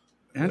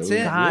 That's That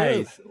it.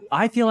 Guys,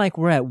 I feel like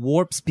we're at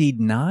warp speed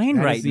 9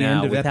 That is right the now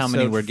end of with how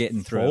many episode we're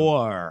getting through.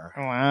 4.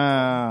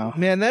 Wow.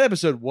 Man, that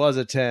episode was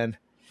a 10.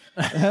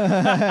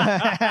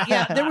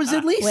 Yeah, there was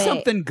at least Wait,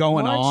 something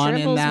going more on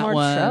in tribbles, that more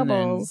one. and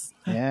troubles.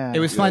 Yeah. It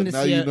was fun to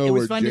now see. you know It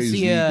was where fun to Jay-Z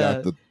see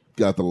a.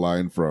 got the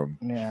line from.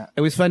 Yeah.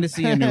 It was fun to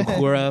see a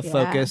Nucura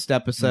focused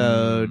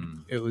episode.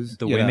 It was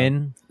The you know,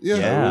 women. Yeah,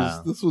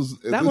 Yeah. this was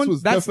That one-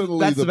 that's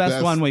definitely the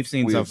best one we've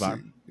seen so have far.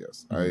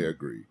 Yes, I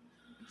agree.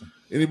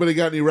 Anybody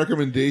got any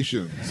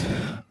recommendations?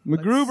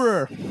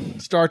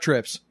 MacGruber. Star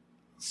Trips.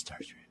 Star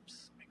Trips.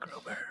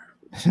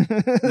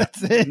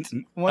 That's it.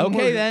 One Okay,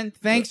 more. then.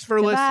 Thanks for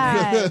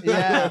listening. Goodbye.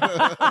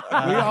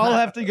 Yeah. We all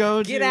have to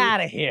go. Get to,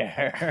 out of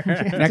here.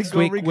 Next go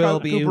week we'll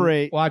be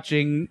recuperate.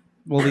 watching.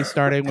 We'll be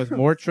starting with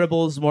more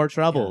Tribbles, more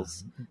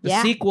Troubles. The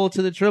Yeah. sequel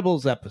to the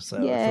Tribbles episode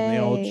from the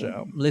old Yay.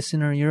 show.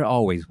 Listener, you're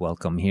always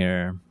welcome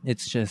here.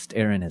 It's just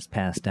Aaron has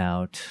passed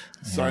out.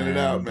 Sign it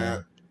out,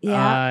 Matt.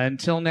 Yeah.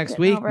 Until next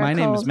Getting week, over my a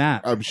name is cold.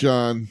 Matt. I'm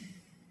Sean.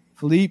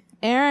 Philippe.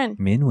 Aaron.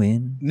 Min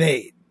win.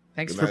 Nate.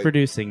 Thanks Good for night.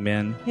 producing,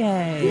 man.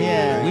 Yay.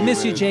 Yeah. We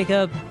miss you,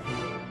 Jacob.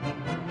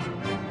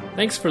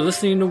 Thanks for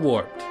listening to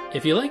Warped.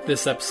 If you like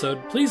this episode,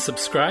 please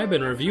subscribe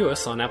and review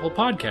us on Apple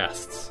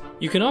Podcasts.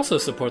 You can also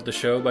support the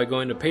show by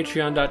going to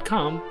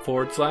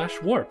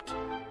patreon.com/warped.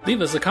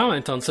 Leave us a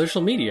comment on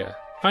social media.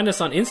 Find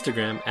us on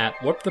Instagram at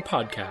Warped the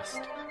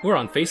Podcast. We're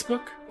on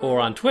Facebook or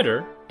on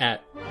Twitter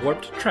at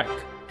Warped Trek.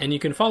 And you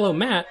can follow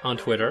Matt on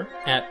Twitter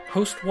at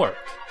Host Warped.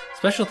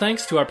 Special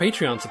thanks to our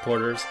Patreon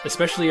supporters,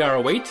 especially our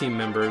away team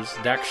members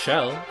Dax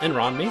Shell and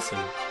Ron Mason.